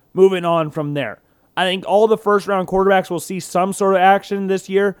show moving on from there. I think all the first-round quarterbacks will see some sort of action this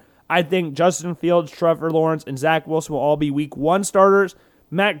year. I think Justin Fields, Trevor Lawrence, and Zach Wilson will all be week 1 starters.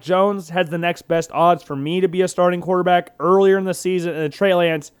 Mac Jones has the next best odds for me to be a starting quarterback earlier in the season. And Trey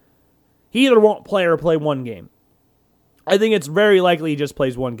Lance, he either won't play or play one game. I think it's very likely he just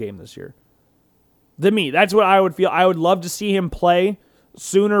plays one game this year. To me, that's what I would feel. I would love to see him play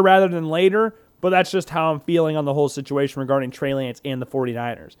sooner rather than later, but that's just how I'm feeling on the whole situation regarding Trey Lance and the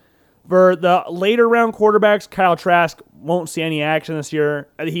 49ers. For the later round quarterbacks, Kyle Trask won't see any action this year.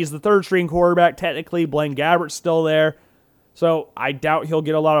 He's the third string quarterback. Technically, Blaine Gabbert's still there. So I doubt he'll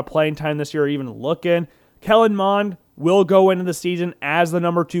get a lot of playing time this year, even looking. Kellen Mond will go into the season as the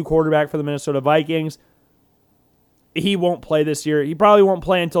number 2 quarterback for the Minnesota Vikings. He won't play this year. He probably won't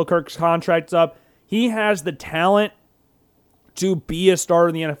play until Kirk's contract's up. He has the talent to be a starter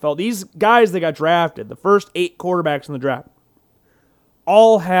in the NFL. These guys that got drafted, the first 8 quarterbacks in the draft,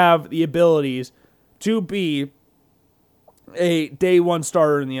 all have the abilities to be a day 1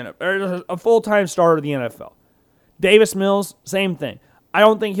 starter in the NFL, or a full-time starter in the NFL. Davis Mills, same thing. I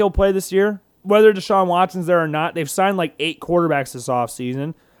don't think he'll play this year. Whether Deshaun Watson's there or not, they've signed like 8 quarterbacks this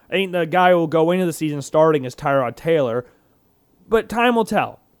offseason. I think the guy who will go into the season starting is Tyrod Taylor. But time will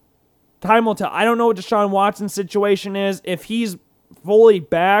tell. Time will tell. I don't know what Deshaun Watson's situation is. If he's fully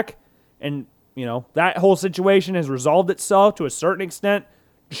back and, that whole situation has resolved itself to a certain extent,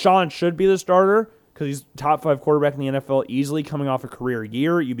 Deshaun should be the starter because he's top 5 quarterback in the NFL easily coming off a career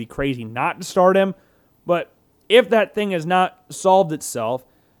year. You'd be crazy not to start him. But if that thing has not solved itself,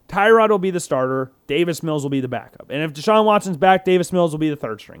 Tyrod will be the starter. Davis Mills will be the backup. And if Deshaun Watson's back, Davis Mills will be the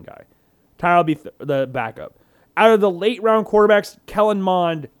third string guy. Tyrod will be the backup. Out of the late round quarterbacks, Kellen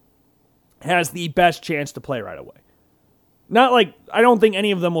Mond has the best chance to play right away. Not like, I don't think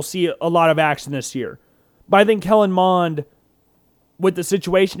any of them will see a lot of action this year. But I think Kellen Mond, with the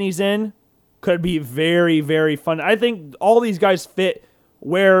situation he's in, could be very, very fun. I think all these guys fit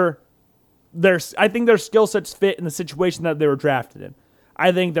where their skill sets fit in the situation that they were drafted in.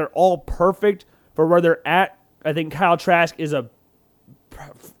 I think they're all perfect for where they're at. I think Kyle Trask is a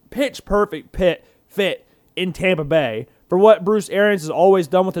pitch perfect fit in Tampa Bay. For what Bruce Arians has always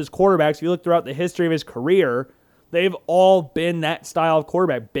done with his quarterbacks, if you look throughout the history of his career, they've all been that style of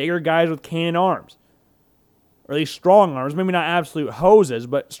quarterback. Bigger guys with cannon arms. Or at least strong arms. Maybe not absolute hoses,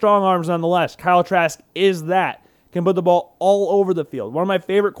 but strong arms nonetheless. Kyle Trask is that. Can put the ball all over the field. One of my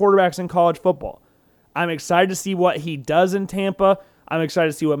favorite quarterbacks in college football. I'm excited to see what he does in Tampa. I'm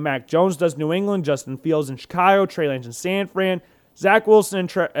excited to see what Mac Jones does in New England, Justin Fields in Chicago, Trey Lance in San Fran, Zach Wilson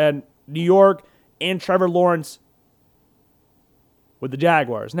in New York, and Trevor Lawrence with the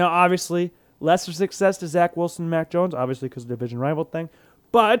Jaguars. Now, obviously, lesser success to Zach Wilson and Mac Jones, obviously because of the division rival thing.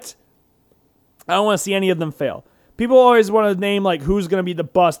 But I don't want to see any of them fail. People always want to name like who's going to be the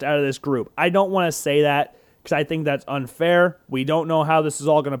bust out of this group. I don't want to say that because I think that's unfair. We don't know how this is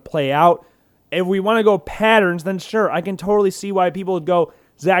all going to play out. If we want to go patterns, then sure, I can totally see why people would go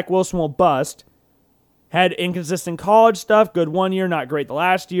Zach Wilson will bust. Had inconsistent college stuff, good one year, not great the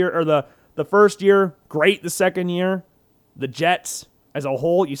last year, or the first year, great the second year. The Jets as a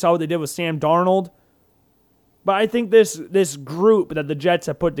whole, you saw what they did with Sam Darnold. But I think this group that the Jets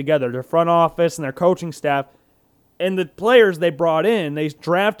have put together, their front office and their coaching staff, and the players they brought in, they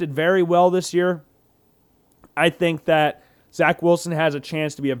drafted very well this year. I think that Zach Wilson has a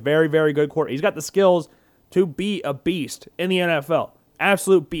chance to be a very, very good quarterback. He's got the skills to be a beast in the NFL.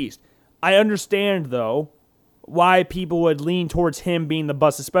 Absolute beast. I understand, though, why people would lean towards him being the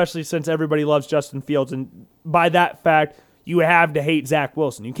bust, especially since everybody loves Justin Fields. And by that fact, you have to hate Zach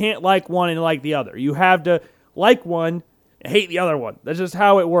Wilson. You can't like one and like the other. You have to like one and hate the other one. That's just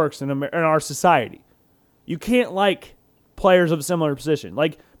how it works in our society. You can't like players of a similar position.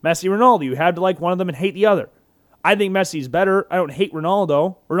 Like Messi, Ronaldo, you have to like one of them and hate the other. I think Messi's better. I don't hate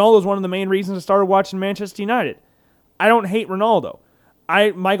Ronaldo. Ronaldo's one of the main reasons I started watching Manchester United. I don't hate Ronaldo.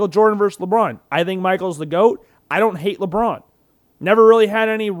 Michael Jordan versus LeBron. I think Michael's the GOAT. I don't hate LeBron. Never really had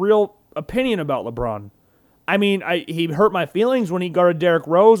any real opinion about LeBron. I mean, he hurt my feelings when he guarded Derrick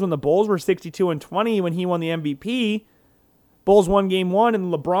Rose when the Bulls were 62-20 when he won the MVP. Bulls won game 1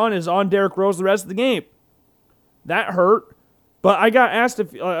 and LeBron is on Derrick Rose the rest of the game. That hurt. But I got asked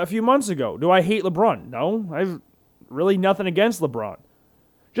a few months ago, do I hate LeBron? No, I've really nothing against LeBron.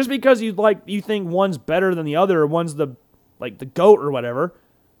 Just because you think one's better than the other or one's the GOAT or whatever,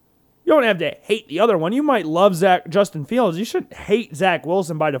 you don't have to hate the other one. You might love Justin Fields. You shouldn't hate Zach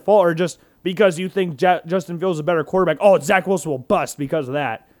Wilson by default or just because you think Justin Fields is a better quarterback. Oh, Zach Wilson will bust because of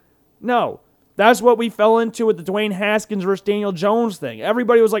that. No. That's what we fell into with the Dwayne Haskins versus Daniel Jones thing.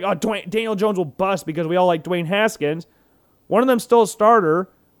 Everybody was like, oh, Daniel Jones will bust because we all like Dwayne Haskins. One of them's still a starter.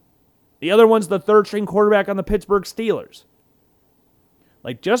 The other one's the third-string quarterback on the Pittsburgh Steelers.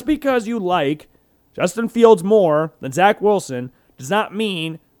 Like, just because you like Justin Fields more than Zach Wilson does not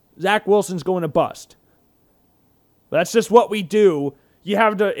mean Zach Wilson's going to bust. That's just what we do. You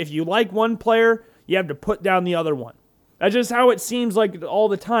have to, if you like one player, you have to put down the other one. That's just how it seems like all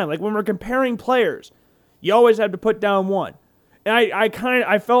the time. Like when we're comparing players, you always have to put down one. And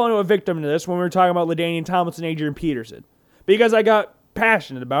I fell into a victim to this when we were talking about LaDainian Tomlinson and Adrian Peterson. Because I got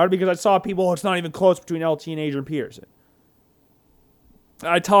passionate about it because I saw people, it's not even close between LT and Adrian Peterson.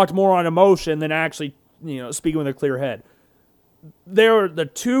 I talked more on emotion than actually, speaking with a clear head. They're the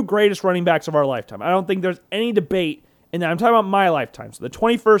two greatest running backs of our lifetime. I don't think there's any debate in that. I'm talking about my lifetime, so the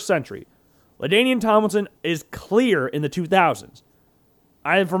 21st century. LaDainian Tomlinson is clear in the 2000s.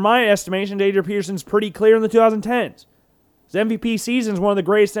 For my estimation, Adrian Peterson's pretty clear in the 2010s. His MVP season is one of the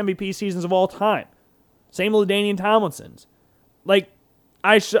greatest MVP seasons of all time. Same with LaDainian Tomlinson's. Like,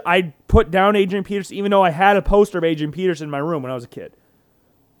 I put down Adrian Peterson, even though I had a poster of Adrian Peterson in my room when I was a kid.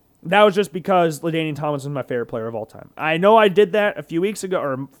 That was just because LaDainian Tomlinson is my favorite player of all time. I know I did that a few weeks ago,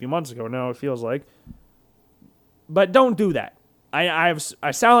 or a few months ago now, it feels like. But don't do that. I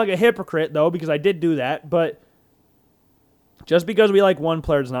sound like a hypocrite, though, because I did do that, but just because we like one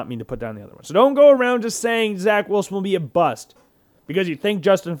player does not mean to put down the other one. So don't go around just saying Zach Wilson will be a bust because you think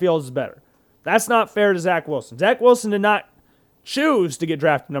Justin Fields is better. That's not fair to Zach Wilson. Zach Wilson did not choose to get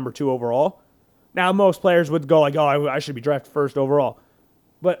drafted number 2 overall. Now, most players would go like, oh, I should be drafted first overall.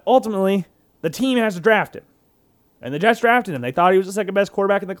 But ultimately, the team has to draft him. And the Jets drafted him. They thought he was the second best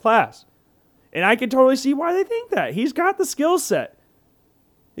quarterback in the class. And I can totally see why they think that. He's got the skill set.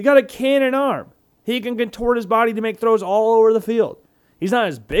 He got a cannon arm. He can contort his body to make throws all over the field. He's not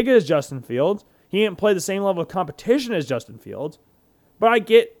as big as Justin Fields. He didn't play the same level of competition as Justin Fields. But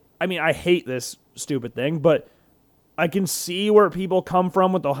I hate this stupid thing, but I can see where people come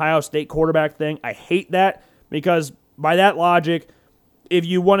from with the Ohio State quarterback thing. I hate that because by that logic, if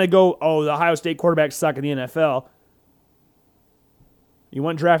you want to go, oh, the Ohio State quarterbacks suck in the NFL, you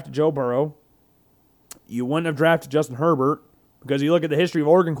wouldn't draft Joe Burrow. You wouldn't have drafted Justin Herbert because you look at the history of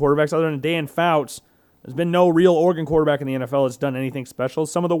Oregon quarterbacks other than Dan Fouts, there's been no real Oregon quarterback in the NFL that's done anything special.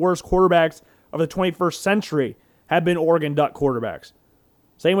 Some of the worst quarterbacks of the 21st century have been Oregon Duck quarterbacks.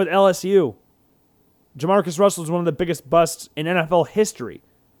 Same with LSU. Jamarcus Russell is one of the biggest busts in NFL history.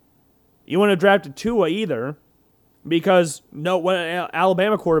 You wouldn't have drafted Tua either because what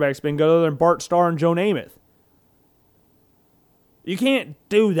Alabama quarterback's been good other than Bart Starr and Joe Namath. You can't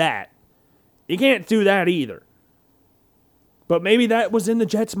do that. You can't do that either. But maybe that was in the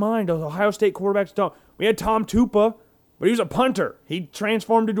Jets' mind. Those Ohio State quarterbacks don't. We had Tom Tupa, but he was a punter. He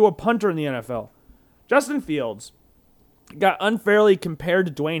transformed into a punter in the NFL. Justin Fields got unfairly compared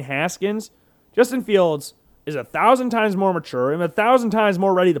to Dwayne Haskins. Justin Fields is 1,000 times more mature and 1,000 times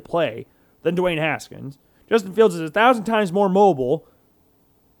more ready to play than Dwayne Haskins. Justin Fields is 1,000 times more mobile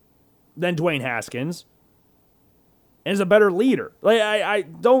than Dwayne Haskins and is a better leader. Like, I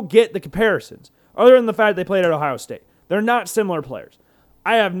don't get the comparisons, other than the fact they played at Ohio State. They're not similar players.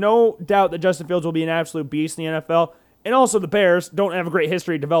 I have no doubt that Justin Fields will be an absolute beast in the NFL, and also the Bears don't have a great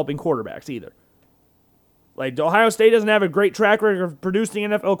history of developing quarterbacks either. Like, Ohio State doesn't have a great track record of producing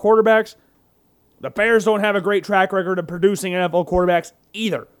NFL quarterbacks. The Bears don't have a great track record of producing NFL quarterbacks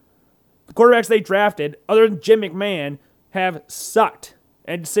either. The quarterbacks they drafted, other than Jim McMahon, have sucked.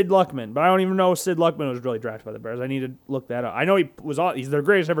 And Sid Luckman, but I don't even know if Sid Luckman was really drafted by the Bears. I need to look that up. I know he's their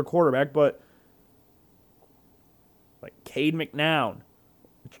greatest ever quarterback, but like Cade McNown,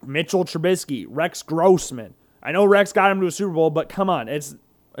 Mitchell Trubisky, Rex Grossman. I know Rex got him to a Super Bowl, but come on, it's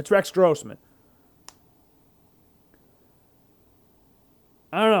Rex Grossman.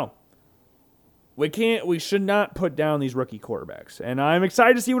 I don't know. We should not put down these rookie quarterbacks, and I'm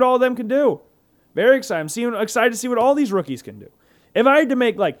excited to see what all of them can do. Very excited. I'm excited to see what all these rookies can do. If I had to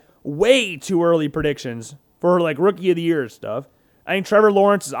make like way too early predictions for like rookie of the year stuff, I think Trevor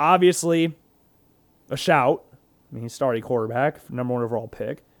Lawrence is obviously a shout. I mean, he's starting quarterback, number 1 overall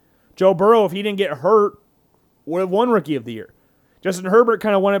pick. Joe Burrow, if he didn't get hurt, would have won rookie of the year. Justin Herbert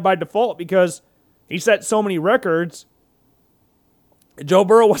kind of won it by default because he set so many records. Joe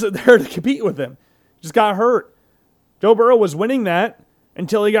Burrow wasn't there to compete with him. Just got hurt. Joe Burrow was winning that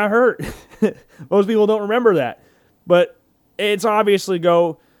until he got hurt. Most people don't remember that. But it's obviously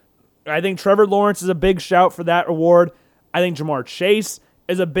I think Trevor Lawrence is a big shout for that award. I think Jamar Chase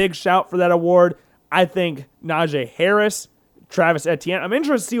is a big shout for that award. I think Najee Harris, Travis Etienne. I'm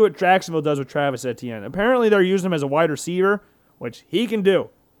interested to see what Jacksonville does with Travis Etienne. Apparently they're using him as a wide receiver, which he can do.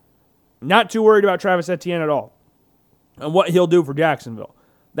 Not too worried about Travis Etienne at all and what he'll do for Jacksonville.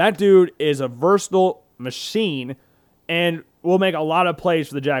 That dude is a versatile machine and will make a lot of plays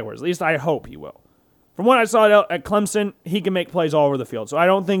for the Jaguars. At least I hope he will. From what I saw at Clemson, he can make plays all over the field. So I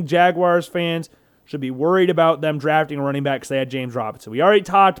don't think Jaguars fans should be worried about them drafting a running back because they had James Robinson. We already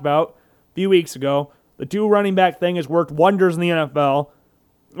talked about a few weeks ago, the 2 running back thing has worked wonders in the NFL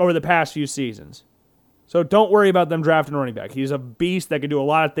over the past few seasons. So don't worry about them drafting a running back. He's a beast that can do a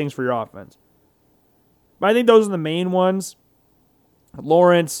lot of things for your offense. But I think those are the main ones.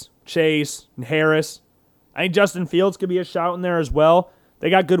 Lawrence, Chase, and Harris. I think Justin Fields could be a shout in there as well. They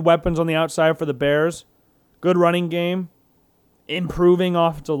got good weapons on the outside for the Bears. Good running game. Improving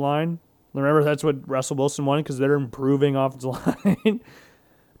offensive line. Remember, that's what Russell Wilson wanted because they're improving offensive line.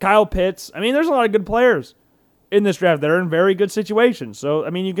 Kyle Pitts. I mean, there's a lot of good players in this draft that are in very good situations. So,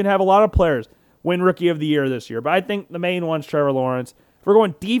 I mean, you can have a lot of players win Rookie of the Year this year. But I think the main one's Trevor Lawrence. If we're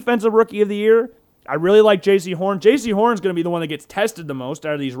going Defensive Rookie of the Year, I really like J.C. Horn. J.C. Horn's going to be the one that gets tested the most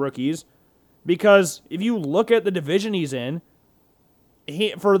out of these rookies because if you look at the division he's in,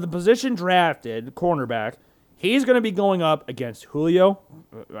 for the position drafted, cornerback, he's going to be going up against Julio.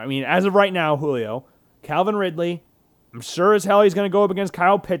 I mean, as of right now, Julio, Calvin Ridley. I'm sure as hell he's going to go up against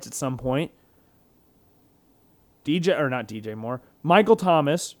Kyle Pitts at some point. Michael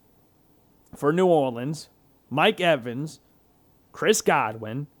Thomas for New Orleans. Mike Evans. Chris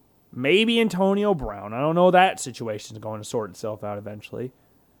Godwin. Maybe Antonio Brown. I don't know, that situation's going to sort itself out eventually.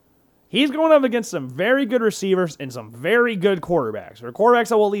 He's going up against some very good receivers and some very good quarterbacks, or quarterbacks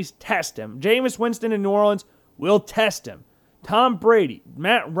that will at least test him. Jameis Winston in New Orleans will test him. Tom Brady,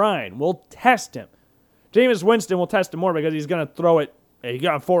 Matt Ryan will test him. Jameis Winston will test him more because he's going to throw it, he's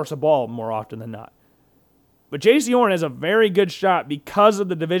going to force a ball more often than not. But J.C. Horn has a very good shot because of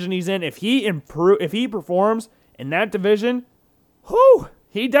the division he's in. If he performs in that division,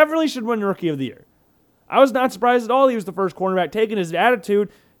 he definitely should win Rookie of the Year. I was not surprised at all he was the first cornerback taken. His attitude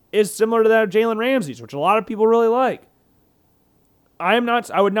is similar to that of Jalen Ramsey's, which a lot of people really like. I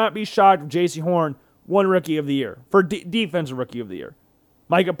would not be shocked if J.C. Horn won Rookie of the Year for Defensive Rookie of the Year.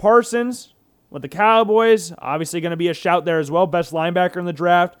 Micah Parsons with the Cowboys, obviously going to be a shout there as well. Best linebacker in the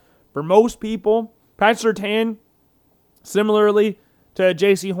draft for most people. Pat Surtain, similarly to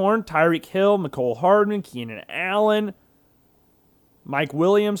J.C. Horn, Tyreek Hill, Mecole Hardman, Keenan Allen, Mike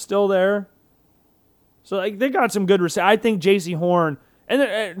Williams still there. So they got some good receivers. I think J.C. Horn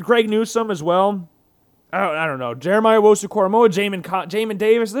and Greg Newsome as well. I don't know. Jeremiah Owusu-Koramoah, Jamin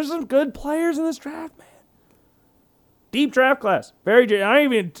Davis. There's some good players in this draft, man. Deep draft class. I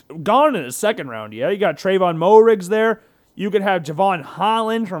ain't even gone in the second round yet. You got Trayvon Moehrigs there. You could have Javon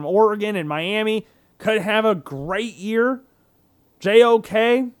Holland from Oregon and Miami. Could have a great year.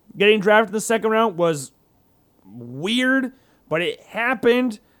 JOK getting drafted in the second round was weird, but it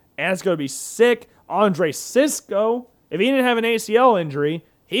happened, and it's going to be sick. Andre Sisco, if he didn't have an ACL injury,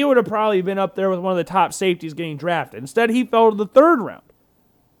 he would have probably been up there with one of the top safeties getting drafted. Instead, he fell to the third round,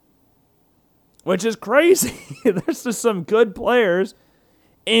 which is crazy. There's just some good players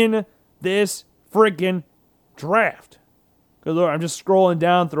in this freaking draft. Good Lord, I'm just scrolling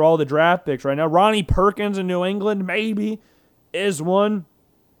down through all the draft picks right now. Ronnie Perkins in New England, maybe, is one.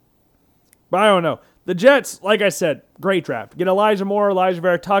 But I don't know. The Jets, like I said, great draft. Get Elijah Moore, Elijah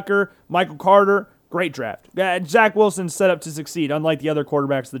Vera Tucker, Michael Carter, great draft. Zach Wilson's set up to succeed, unlike the other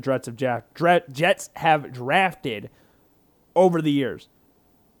quarterbacks the Jets have drafted over the years.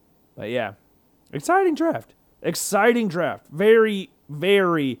 But yeah, exciting draft. Exciting draft. Very,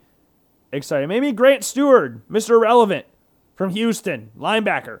 very exciting. Maybe Grant Stewart, Mr. Irrelevant from Houston,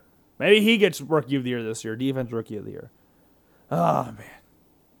 linebacker. Maybe he gets Rookie of the Year this year, Defense Rookie of the Year. Oh, man.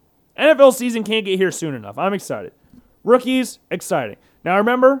 NFL season can't get here soon enough. I'm excited. Rookies, exciting. Now,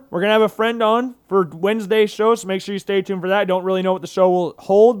 remember, we're going to have a friend on for Wednesday's show, so make sure you stay tuned for that. I don't really know what the show will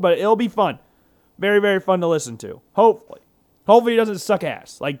hold, but it'll be fun. Very, very fun to listen to. Hopefully. Hopefully he doesn't suck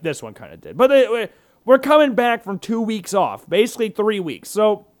ass like this one kind of did. But we're coming back from 2 weeks off, basically 3 weeks,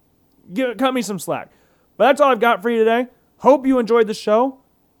 so cut me some slack. But that's all I've got for you today. Hope you enjoyed the show.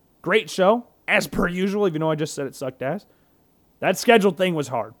 Great show, as per usual, even though I just said it sucked ass. That scheduled thing was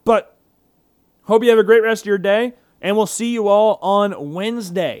hard. But hope you have a great rest of your day, and we'll see you all on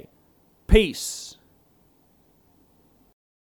Wednesday. Peace.